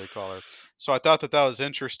offensive play caller. So I thought that that was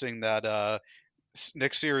interesting that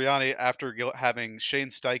Nick Sirianni, after having Shane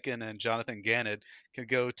Steichen and Jonathan Gannon, can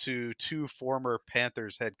go to two former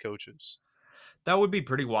Panthers head coaches. That would be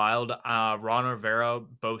pretty wild. Ron Rivera,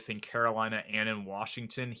 both in Carolina and in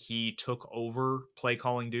Washington, he took over play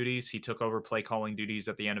calling duties. He took over play calling duties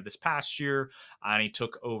at the end of this past year, and he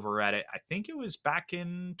took over at it. I think it was back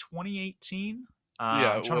in 2018.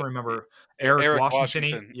 Yeah, I'm trying to remember Eric Eric Washington.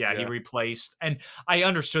 Washington. He Yeah. replaced, and I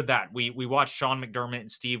understood that. We watched Sean McDermott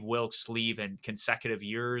and Steve Wilkes leave in consecutive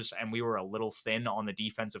years, and we were a little thin on the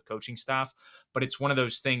defensive coaching staff. But it's one of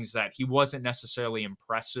those things that he wasn't necessarily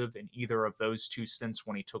impressive in either of those two stints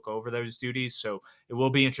when he took over those duties. So it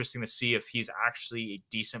will be interesting to see if he's actually a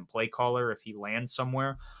decent play caller if he lands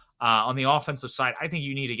somewhere. On the offensive side, I think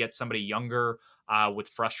you need to get somebody younger with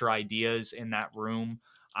fresher ideas in that room.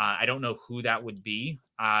 I don't know who that would be.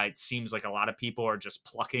 It seems like a lot of people are just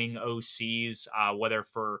plucking OCs, whether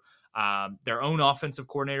for their own offensive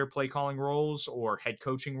coordinator play calling roles or head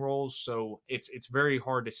coaching roles. So it's very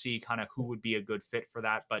hard to see kind of who would be a good fit for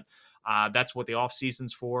that. But that's what the off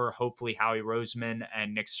season's for. Hopefully, Howie Roseman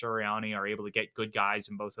and Nick Sirianni are able to get good guys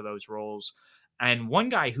in both of those roles. And one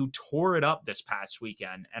guy who tore it up this past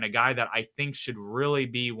weekend, and a guy that I think should really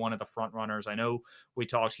be one of the front runners. I know we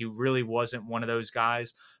talked; he really wasn't one of those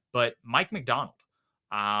guys, but Mike McDonald.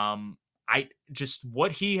 Um, I just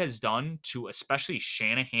what he has done to especially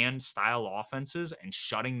Shanahan style offenses and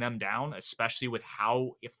shutting them down, especially with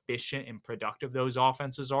how efficient and productive those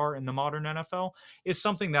offenses are in the modern NFL, is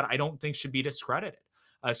something that I don't think should be discredited.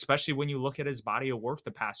 Especially when you look at his body of work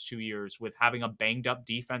the past 2 years with having a banged up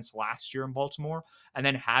defense last year in Baltimore and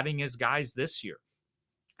then having his guys this year.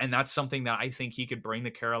 And that's something that I think he could bring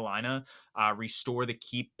to Carolina, restore the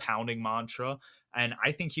keep pounding mantra. And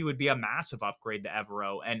I think he would be a massive upgrade to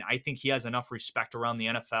Evero. And I think he has enough respect around the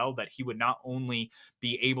NFL that he would not only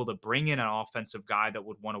be able to bring in an offensive guy that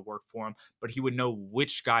would want to work for him, but he would know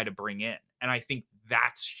which guy to bring in. And I think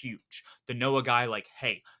that's huge to know a guy like,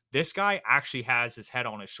 hey, this guy actually has his head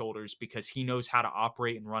on his shoulders because he knows how to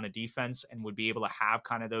operate and run a defense and would be able to have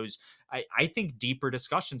kind of those, I think, deeper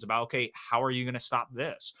discussions about, okay, how are you going to stop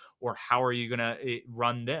this? Or how are you going to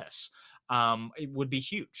run this? It would be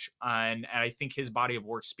huge. And I think his body of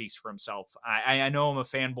work speaks for himself. I know I'm a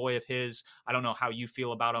fanboy of his. I don't know how you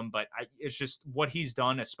feel about him, but it's just what he's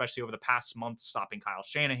done, especially over the past month, stopping Kyle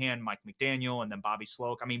Shanahan, Mike McDaniel, and then Bobby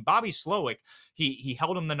Slowick. I mean, Bobby Slowick, he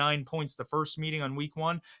held him the 9 points the first meeting on week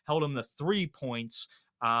one, held him the 3 points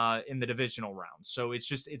in the divisional round. So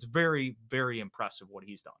it's very, very impressive what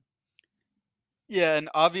he's done. Yeah, and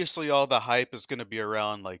obviously all the hype is going to be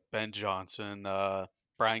around like Ben Johnson,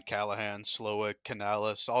 Brian Callahan, Slowick,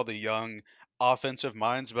 Canales, all the young offensive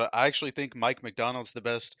minds. But I actually think Mike McDonald's the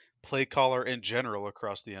best play caller in general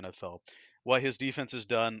across the NFL. What his defense has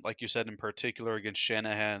done, like you said, in particular against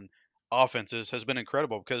Shanahan offenses, has been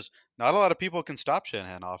incredible because not a lot of people can stop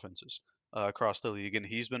Shanahan offenses across the league, and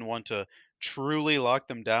he's been one to truly lock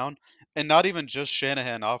them down. And not even just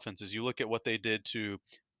Shanahan offenses. You look at what they did to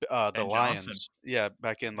the Ben Johnson. Lions, yeah,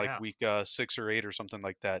 back in like Yeah. week 6 or 8 or something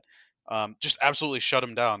like that. Just absolutely shut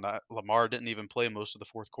him down. Lamar didn't even play most of the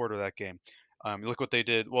fourth quarter of that game. You look what they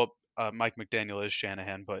did. Well, Mike McDaniel is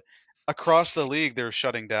Shanahan, but across the league, they're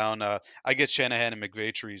shutting down. I get Shanahan and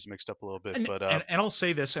McVay trees mixed up a little bit, And but and I'll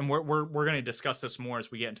say this, and we're going to discuss this more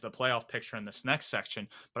as we get into the playoff picture in this next section.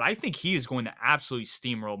 But I think he is going to absolutely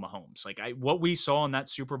steamroll Mahomes. Like what we saw in that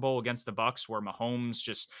Super Bowl against the Bucks, where Mahomes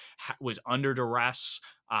just was under duress,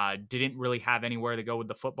 didn't really have anywhere to go with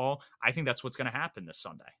the football. I think that's what's going to happen this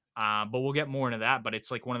Sunday. But we'll get more into that. But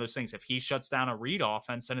it's like one of those things. If he shuts down a read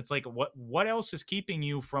offense, then it's like what else is keeping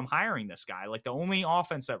you from hiring this guy? Like the only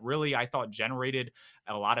offense that really I thought generated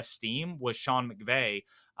a lot of steam was Sean McVay,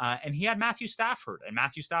 and he had Matthew Stafford, and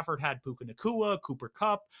Matthew Stafford had Puka Nakua, Cooper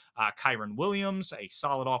Cup, Kyron Williams, a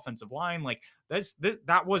solid offensive line. Like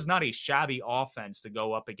that was not a shabby offense to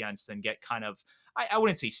go up against and get kind of, I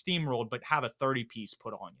wouldn't say steamrolled, but have a 30-piece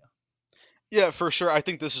put on you. yeah, for sure. I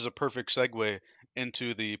think this is a perfect segue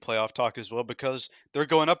into the playoff talk as well because they're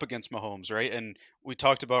going up against Mahomes, right? And we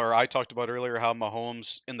talked about, or I talked about earlier, how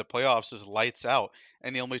Mahomes in the playoffs is lights out,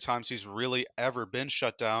 and the only times he's really ever been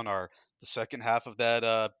shut down are the second half of that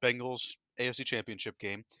Bengals AFC Championship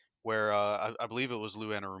game, where I believe it was Lou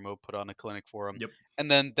Anarumo put on a clinic for him, Yep.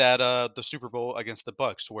 and then that the Super Bowl against the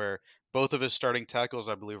Bucks, where both of his starting tackles,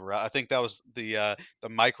 I believe, were out. I think that was the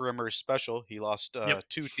Mike Rimmer special. He lost Yep.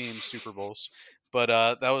 two teams Super Bowls, but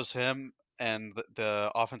that was him. And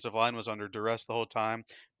the offensive line was under duress the whole time.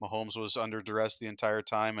 Mahomes was under duress the entire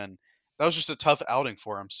time, and that was just a tough outing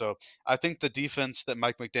for him. So I think the defense that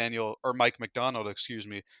Mike McDonald, excuse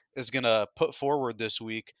me, is going to put forward this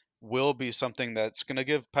week will be something that's going to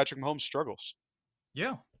give Patrick Mahomes struggles.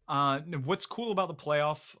 Yeah. What's cool about the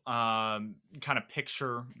playoff kind of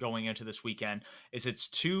picture going into this weekend is it's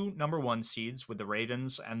two number one seeds with the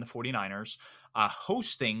Ravens and the 49ers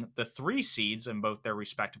hosting the three seeds in both their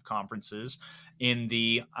respective conferences in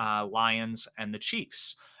the Lions and the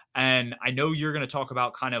Chiefs. And I know you're going to talk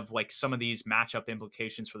about kind of like some of these matchup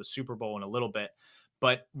implications for the Super Bowl in a little bit.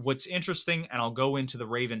 But what's interesting, and I'll go into the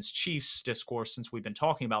Ravens Chiefs discourse since we've been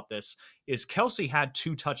talking about this, is Kelsey had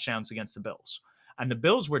 2 touchdowns against the Bills. And the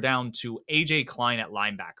Bills were down to AJ Klein at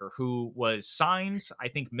linebacker, who was signed, I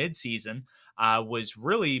think, midseason, was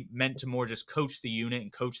really meant to more just coach the unit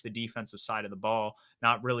and coach the defensive side of the ball,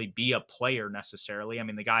 not really be a player necessarily. I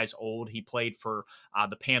mean, the guy's old. He played for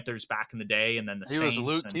the Panthers back in the day and then the He was Saints.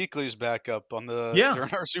 Luke And Kuechly's backup on the yeah.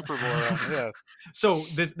 during our Super Bowl run. Yeah, So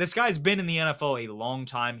this guy's been in the NFL a long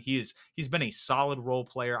time. He's been a solid role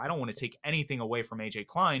player. I don't want to take anything away from AJ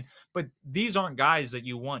Klein, but these aren't guys that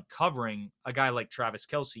you want covering a guy like Travis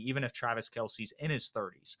Kelsey, even if Travis Kelsey's in his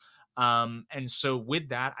 30s. And so with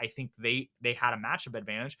that, I think they had a matchup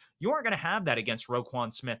advantage. You aren't going to have that against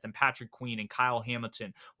Roquan Smith and Patrick Queen and Kyle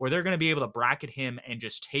Hamilton, where they're going to be able to bracket him and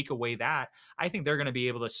just take away that. I think they're going to be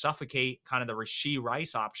able to suffocate kind of the Rashee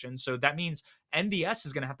Rice option. So that means MVS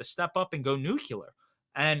is going to have to step up and go nuclear.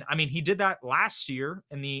 And I mean, he did that last year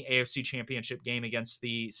in the AFC Championship game against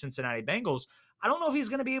the Cincinnati Bengals. I don't know if he's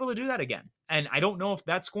going to be able to do that again. And I don't know if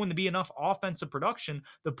that's going to be enough offensive production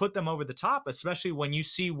to put them over the top, especially when you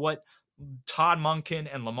see what Todd Monken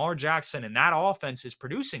and Lamar Jackson and that offense is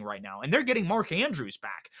producing right now. And they're getting Mark Andrews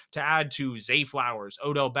back to add to Zay Flowers,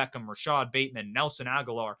 Odell Beckham, Rashad Bateman, Nelson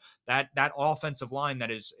Aguilar. That offensive line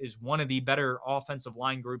that is one of the better offensive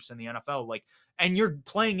line groups in the NFL. Like, and you're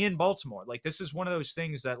playing in Baltimore. Like, this is one of those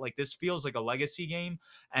things that, like, this feels like a legacy game.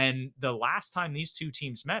 And the last time these two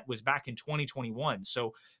teams met was back in 2021.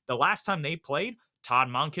 So the last time they played, Todd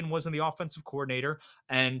Monken wasn't the offensive coordinator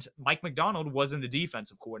and Mike McDonald wasn't the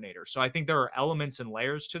defensive coordinator. So I think there are elements and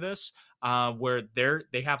layers to this where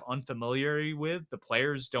they have unfamiliarity with. The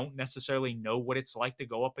players don't necessarily know what it's like to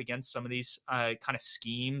go up against some of these kind of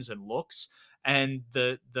schemes and looks. And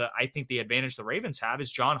the I think the advantage the Ravens have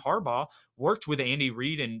is John Harbaugh worked with Andy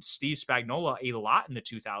Reid and Steve Spagnuolo a lot in the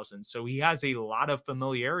 2000s, so he has a lot of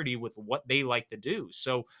familiarity with what they like to do.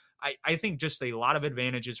 So I think just a lot of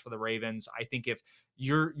advantages for the Ravens. I think if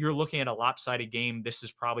you're looking at a lopsided game, this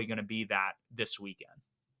is probably going to be that this weekend.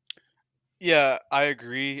 Yeah, I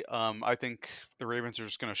agree. I think the Ravens are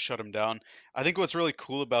just going to shut them down. I think what's really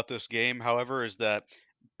cool about this game, however, is that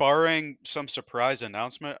barring some surprise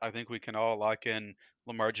announcement, I think we can all lock in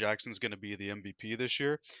Lamar Jackson's going to be the MVP this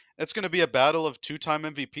year. It's going to be a battle of two-time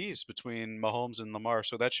MVPs between Mahomes and Lamar.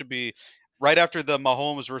 So that should be right after the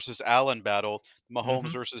Mahomes versus Allen battle. Mahomes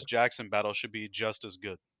Mhm. versus Jackson battle should be just as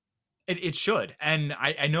good. It should. And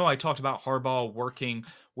I know I talked about Harbaugh working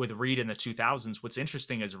with Reed in the 2000s. What's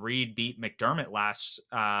interesting is Reed beat McDermott last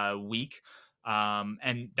week.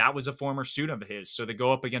 And that was a former student of his. So to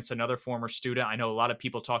go up against another former student, I know a lot of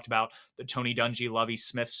people talked about the Tony Dungy, Lovie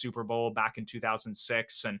Smith Super Bowl back in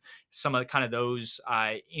 2006 and some of the kind of those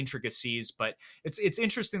intricacies. But it's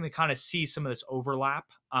interesting to kind of see some of this overlap.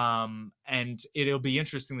 And it'll be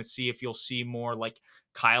interesting to see if you'll see more like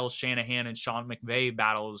Kyle Shanahan and Sean McVay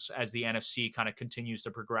battles as the NFC kind of continues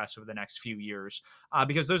to progress over the next few years.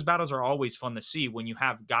 Because those battles are always fun to see when you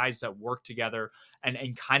have guys that work together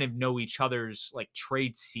and kind of know each other's like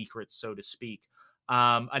trade secrets, so to speak.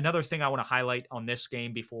 Another thing I want to highlight on this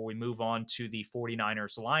game before we move on to the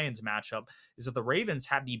 49ers Lions matchup is that the Ravens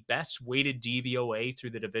have the best weighted DVOA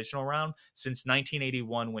through the divisional round since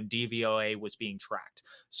 1981 when DVOA was being tracked.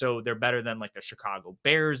 So they're better than like the Chicago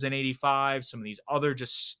Bears in 85, some of these other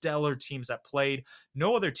just stellar teams that played.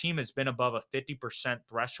 No other team has been above a 50%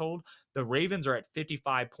 threshold. The Ravens are at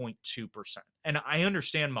 55.2%. And I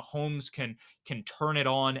understand Mahomes can turn it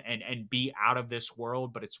on and be out of this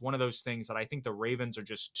world, but it's one of those things that I think the Ravens are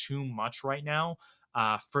just too much right now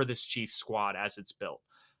for this Chiefs squad as it's built.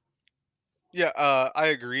 Yeah, I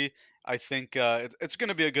agree. I think it's going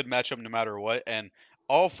to be a good matchup no matter what. And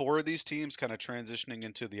all four of these teams, kind of transitioning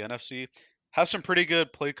into the NFC, have some pretty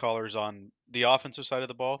good play callers on the offensive side of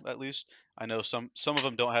the ball. At least I know some of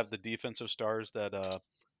them don't have the defensive stars that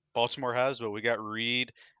Baltimore has, but we got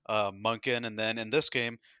Reed, Munkin, and then in this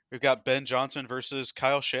game we've got Ben Johnson versus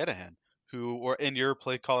Kyle Shanahan, who were in your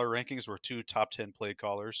play caller rankings were two top 10 play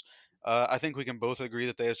callers. I think we can both agree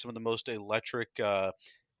that they have some of the most electric.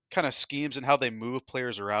 Kind of schemes and how they move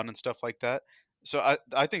players around and stuff like that. So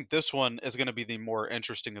I think this one is going to be the more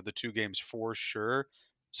interesting of the two games for sure,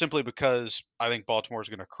 simply because I think Baltimore is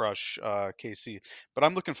going to crush KC. But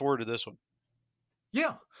I'm looking forward to this one.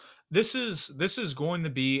 Yeah. This is going to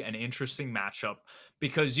be an interesting matchup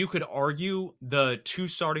because you could argue the two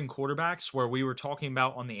starting quarterbacks where we were talking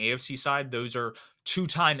about on the AFC side, those are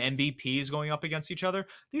two-time MVPs going up against each other.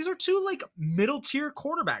 These are two like middle tier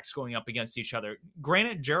quarterbacks going up against each other.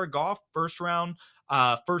 Granted, Jared Goff, first round,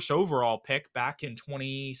 first overall pick back in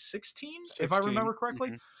 2016, if I 16. remember correctly.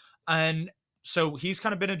 Hmm. And so he's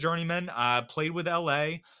kind of been a journeyman, played with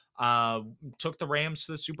LA, uh, took the Rams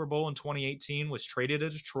to the Super Bowl in 2018, was traded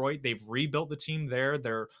to Detroit. They've rebuilt the team there.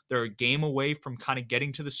 They're a game away from kind of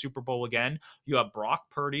getting to the Super Bowl again. You have Brock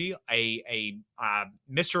Purdy, a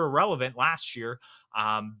Mr. Irrelevant last year,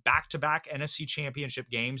 back to back NFC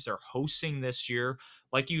Championship games. They're hosting this year.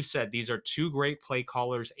 Like you said, these are two great play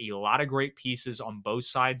callers, a lot of great pieces on both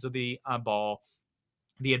sides of the ball.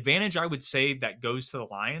 The advantage I would say that goes to the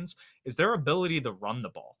Lions is their ability to run the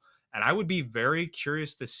ball. And I would be very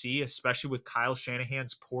curious to see, especially with Kyle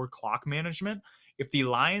Shanahan's poor clock management, if the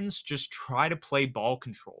Lions just try to play ball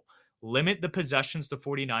control, limit the possessions the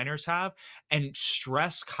 49ers have, and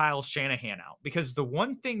stress Kyle Shanahan out. Because the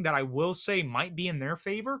one thing that I will say might be in their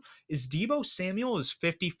favor is Debo Samuel is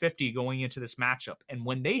 50-50 going into this matchup. And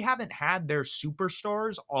when they haven't had their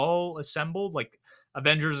superstars all assembled, like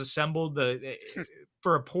Avengers assembled, the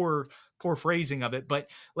for a poor phrasing of it, but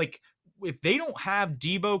like if they don't have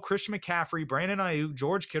Debo, Christian McCaffrey, Brandon Ayuk,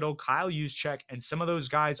 George Kittle, Kyle Juszczyk, and some of those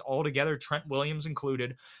guys all together, Trent Williams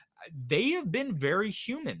included, they have been very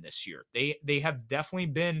human this year. They have definitely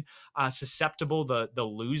been susceptible to the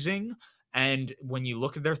losing. And when you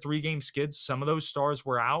look at their 3 game skids, some of those stars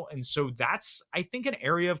were out. And so that's, I think, an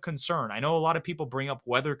area of concern. I know a lot of people bring up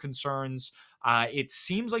weather concerns. It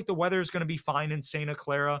seems like the weather is going to be fine in Santa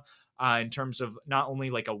Clara. In terms of not only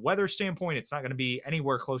like a weather standpoint, it's not going to be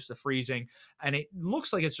anywhere close to freezing. And it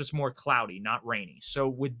looks like it's just more cloudy, not rainy. So,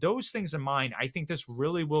 with those things in mind, I think this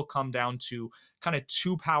really will come down to kind of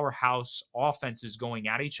two powerhouse offenses going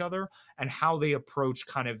at each other and how they approach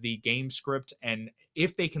kind of the game script and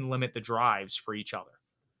if they can limit the drives for each other.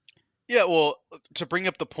 Yeah, well, to bring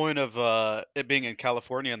up the point of it being in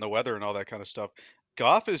California and the weather and all that kind of stuff,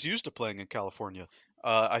 Goff is used to playing in California.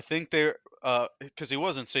 I think they're because he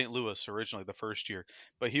was in St. Louis originally the first year,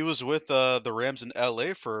 but he was with the Rams in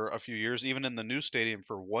LA for a few years, even in the new stadium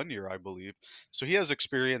for 1 year, I believe. So he has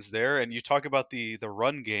experience there. And you talk about the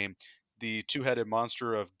run game, the two-headed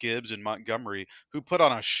monster of Gibbs and Montgomery, who put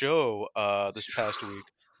on a show this past week.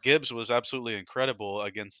 Gibbs was absolutely incredible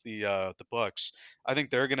against the Bucks. I think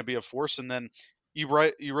they're going to be a force. And then you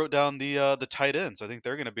wrote down the tight ends. I think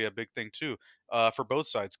they're going to be a big thing too for both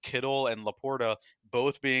sides. Kittle and Laporta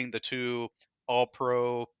both being the two All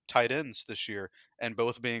Pro tight ends this year, and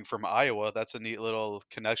both being from Iowa. That's a neat little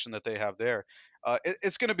connection that they have there.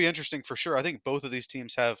 It's going to be interesting for sure. I think both of these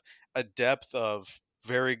teams have a depth of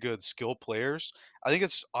very good skill players. I think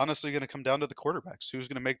it's honestly going to come down to the quarterbacks. Who's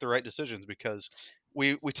going to make the right decisions? Because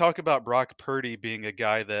we talk about Brock Purdy being a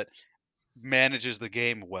guy that manages the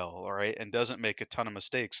game well, all right, and doesn't make a ton of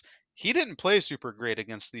mistakes. He didn't play super great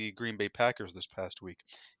against the Green Bay Packers this past week.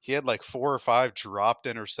 He had like 4 or 5 dropped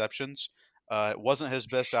interceptions. It wasn't his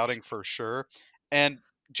best outing for sure. And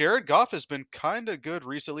Jared Goff has been kind of good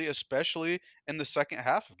recently, especially in the second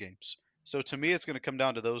half of games. So to me, it's going to come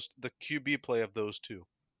down to the QB play of those two.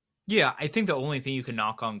 Yeah, I think the only thing you can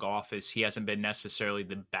knock on Goff is he hasn't been necessarily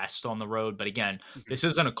the best on the road. But again, Mhm. this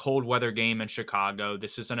isn't a cold weather game in Chicago.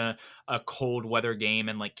 This isn't a cold weather game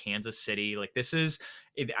in like Kansas City. Like this is,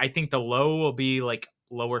 I think the low will be like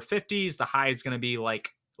lower 50s. The high is going to be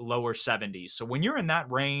like lower 70s. So when you're in that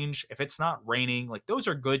range, if it's not raining, like those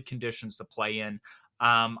are good conditions to play in.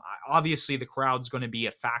 Obviously, the crowd's going to be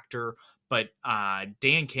a factor, but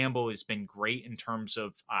Dan Campbell has been great in terms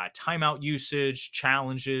of timeout usage,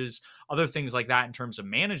 challenges, other things like that in terms of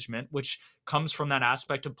management, which comes from that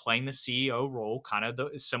aspect of playing the CEO role, kind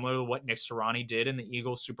of similar to what Nick Sirianni did in the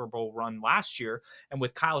Eagles Super Bowl run last year. And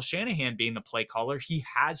with Kyle Shanahan being the play caller, he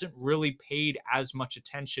hasn't really paid as much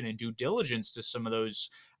attention and due diligence to some of those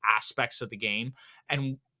aspects of the game.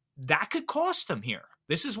 And that could cost them here.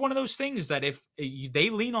 This is one of those things that if they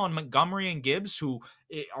lean on Montgomery and Gibbs, who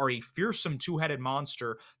are a fearsome two-headed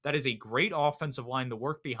monster, that is a great offensive line to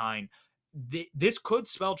work behind. This could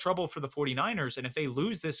spell trouble for the 49ers. And if they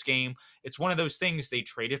lose this game, it's one of those things. They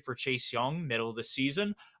traded for Chase Young middle of the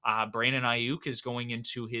season. Brandon Ayuk is going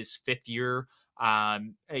into his 5th year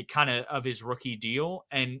kind of his rookie deal.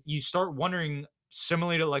 And you start wondering,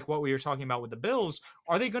 similarly to like what we were talking about with the Bills,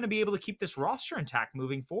 are they going to be able to keep this roster intact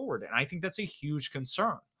moving forward? And I think that's a huge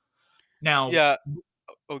concern. Now, Yeah.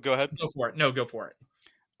 Oh, go ahead. go for it. No, go for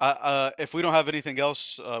it. If we don't have anything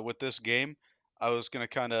else with this game, I was going to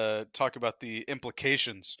kind of talk about the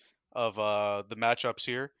implications of the matchups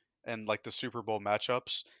here and like the Super Bowl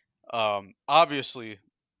matchups. Obviously,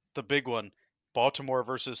 the big one, Baltimore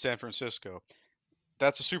versus San Francisco.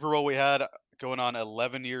 That's a Super Bowl we had going on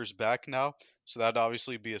 11 years back now. So that'd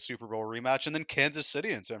obviously be a Super Bowl rematch. And then Kansas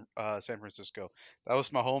City and San Francisco. That was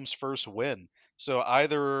Mahomes' first win. So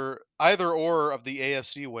either or of the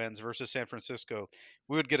AFC wins versus San Francisco,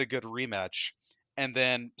 we would get a good rematch. And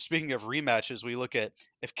then speaking of rematches, we look at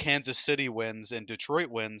if Kansas City wins and Detroit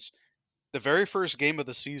wins, the very first game of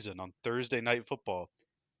the season on Thursday Night Football,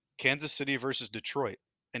 Kansas City versus Detroit,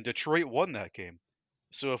 and Detroit won that game.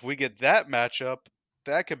 So if we get that matchup,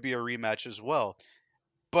 that could be a rematch as well.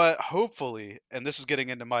 But hopefully, and this is getting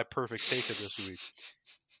into my perfect take of this week,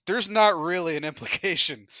 there's not really an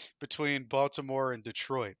implication between Baltimore and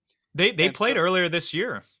Detroit. They And played so earlier this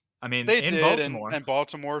year. I mean, they in did, and Baltimore. and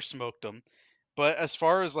Baltimore smoked them. But as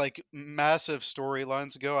far as like massive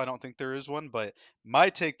storylines go, I don't think there is one. But my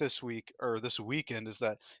take this week or this weekend is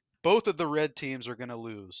that both of the red teams are going to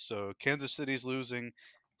lose. So Kansas City's losing,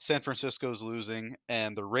 San Francisco's losing,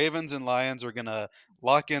 and the Ravens and Lions are going to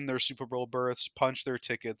lock in their Super Bowl berths, punch their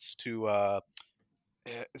tickets to.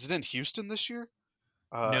 Is it in Houston this year?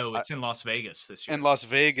 No, it's in Las Vegas this In year. Las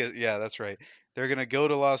Vegas. Yeah, that's right. They're going to go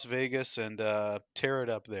to Las Vegas and tear it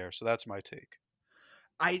up there. So that's my take.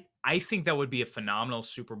 I think that would be a phenomenal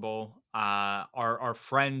Super Bowl. Our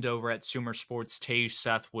friend over at Sumer Sports, Tage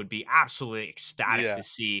Seth, would be absolutely ecstatic Yeah. to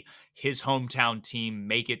see his hometown team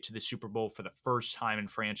make it to the Super Bowl for the first time in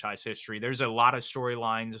franchise history. There's a lot of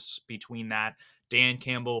storylines between that. Dan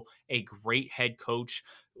Campbell, a great head coach,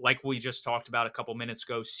 like we just talked about a couple minutes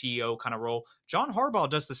ago, CEO kind of role. John Harbaugh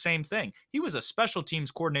does the same thing. He was a special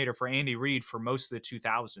teams coordinator for Andy Reid for most of the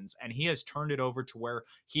 2000s, and he has turned it over to where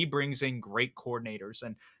he brings in great coordinators.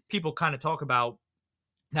 And people kind of talk about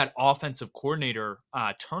that offensive coordinator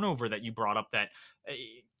turnover that you brought up, that uh,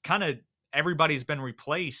 kind of everybody's been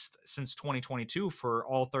replaced since 2022 for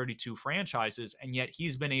all 32 franchises, and yet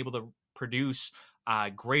he's been able to produce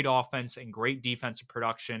great offense and great defensive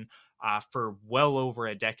production for well over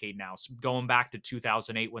a decade now, so going back to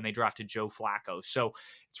 2008 when they drafted Joe Flacco. So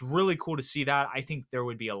it's really cool to see that. I think there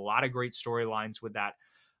would be a lot of great storylines with that.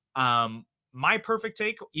 My perfect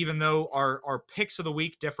take, even though our picks of the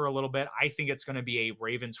week differ a little bit, I think it's going to be a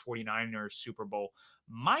Ravens 49ers Super Bowl.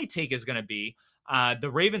 My take is going to be the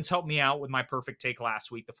Ravens helped me out with my perfect take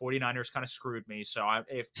last week. The 49ers kind of screwed me. So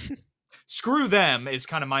if screw them is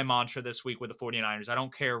kind of my mantra this week with the 49ers. I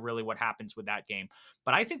don't care really what happens with that game,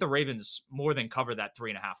 but I think the Ravens more than cover that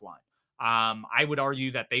 3.5 line. I would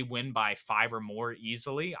argue that they win by 5 or more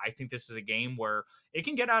easily. I think this is a game where it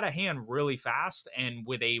can get out of hand really fast. And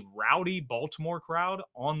with a rowdy Baltimore crowd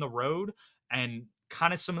on the road and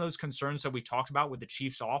kind of some of those concerns that we talked about with the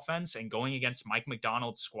Chiefs offense and going against Mike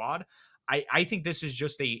McDonald's squad, I think this is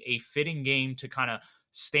just a fitting game to kind of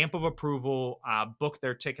stamp of approval, book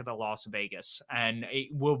their ticket to Las Vegas. And it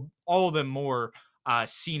will all the more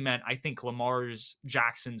cement, I think, Lamar's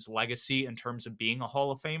Jackson's legacy in terms of being a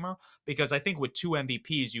Hall of Famer. Because I think with 2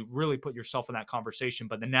 MVPs, you really put yourself in that conversation.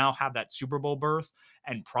 But to now have that Super Bowl berth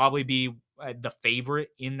and probably be the favorite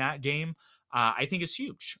in that game, I think is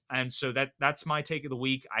huge. And so that's my take of the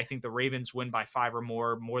week. I think the Ravens win by 5 or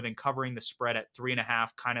more than covering the spread at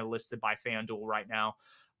 3.5, kind of listed by FanDuel right now.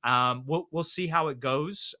 We'll see how it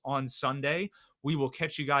goes on Sunday. We will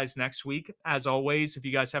catch you guys next week. As always, if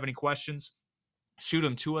you guys have any questions, shoot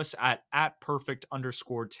them to us at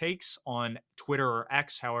Purrfect_takes on Twitter or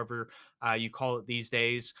X, however you call it these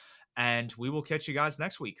days. And we will catch you guys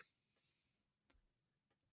next week.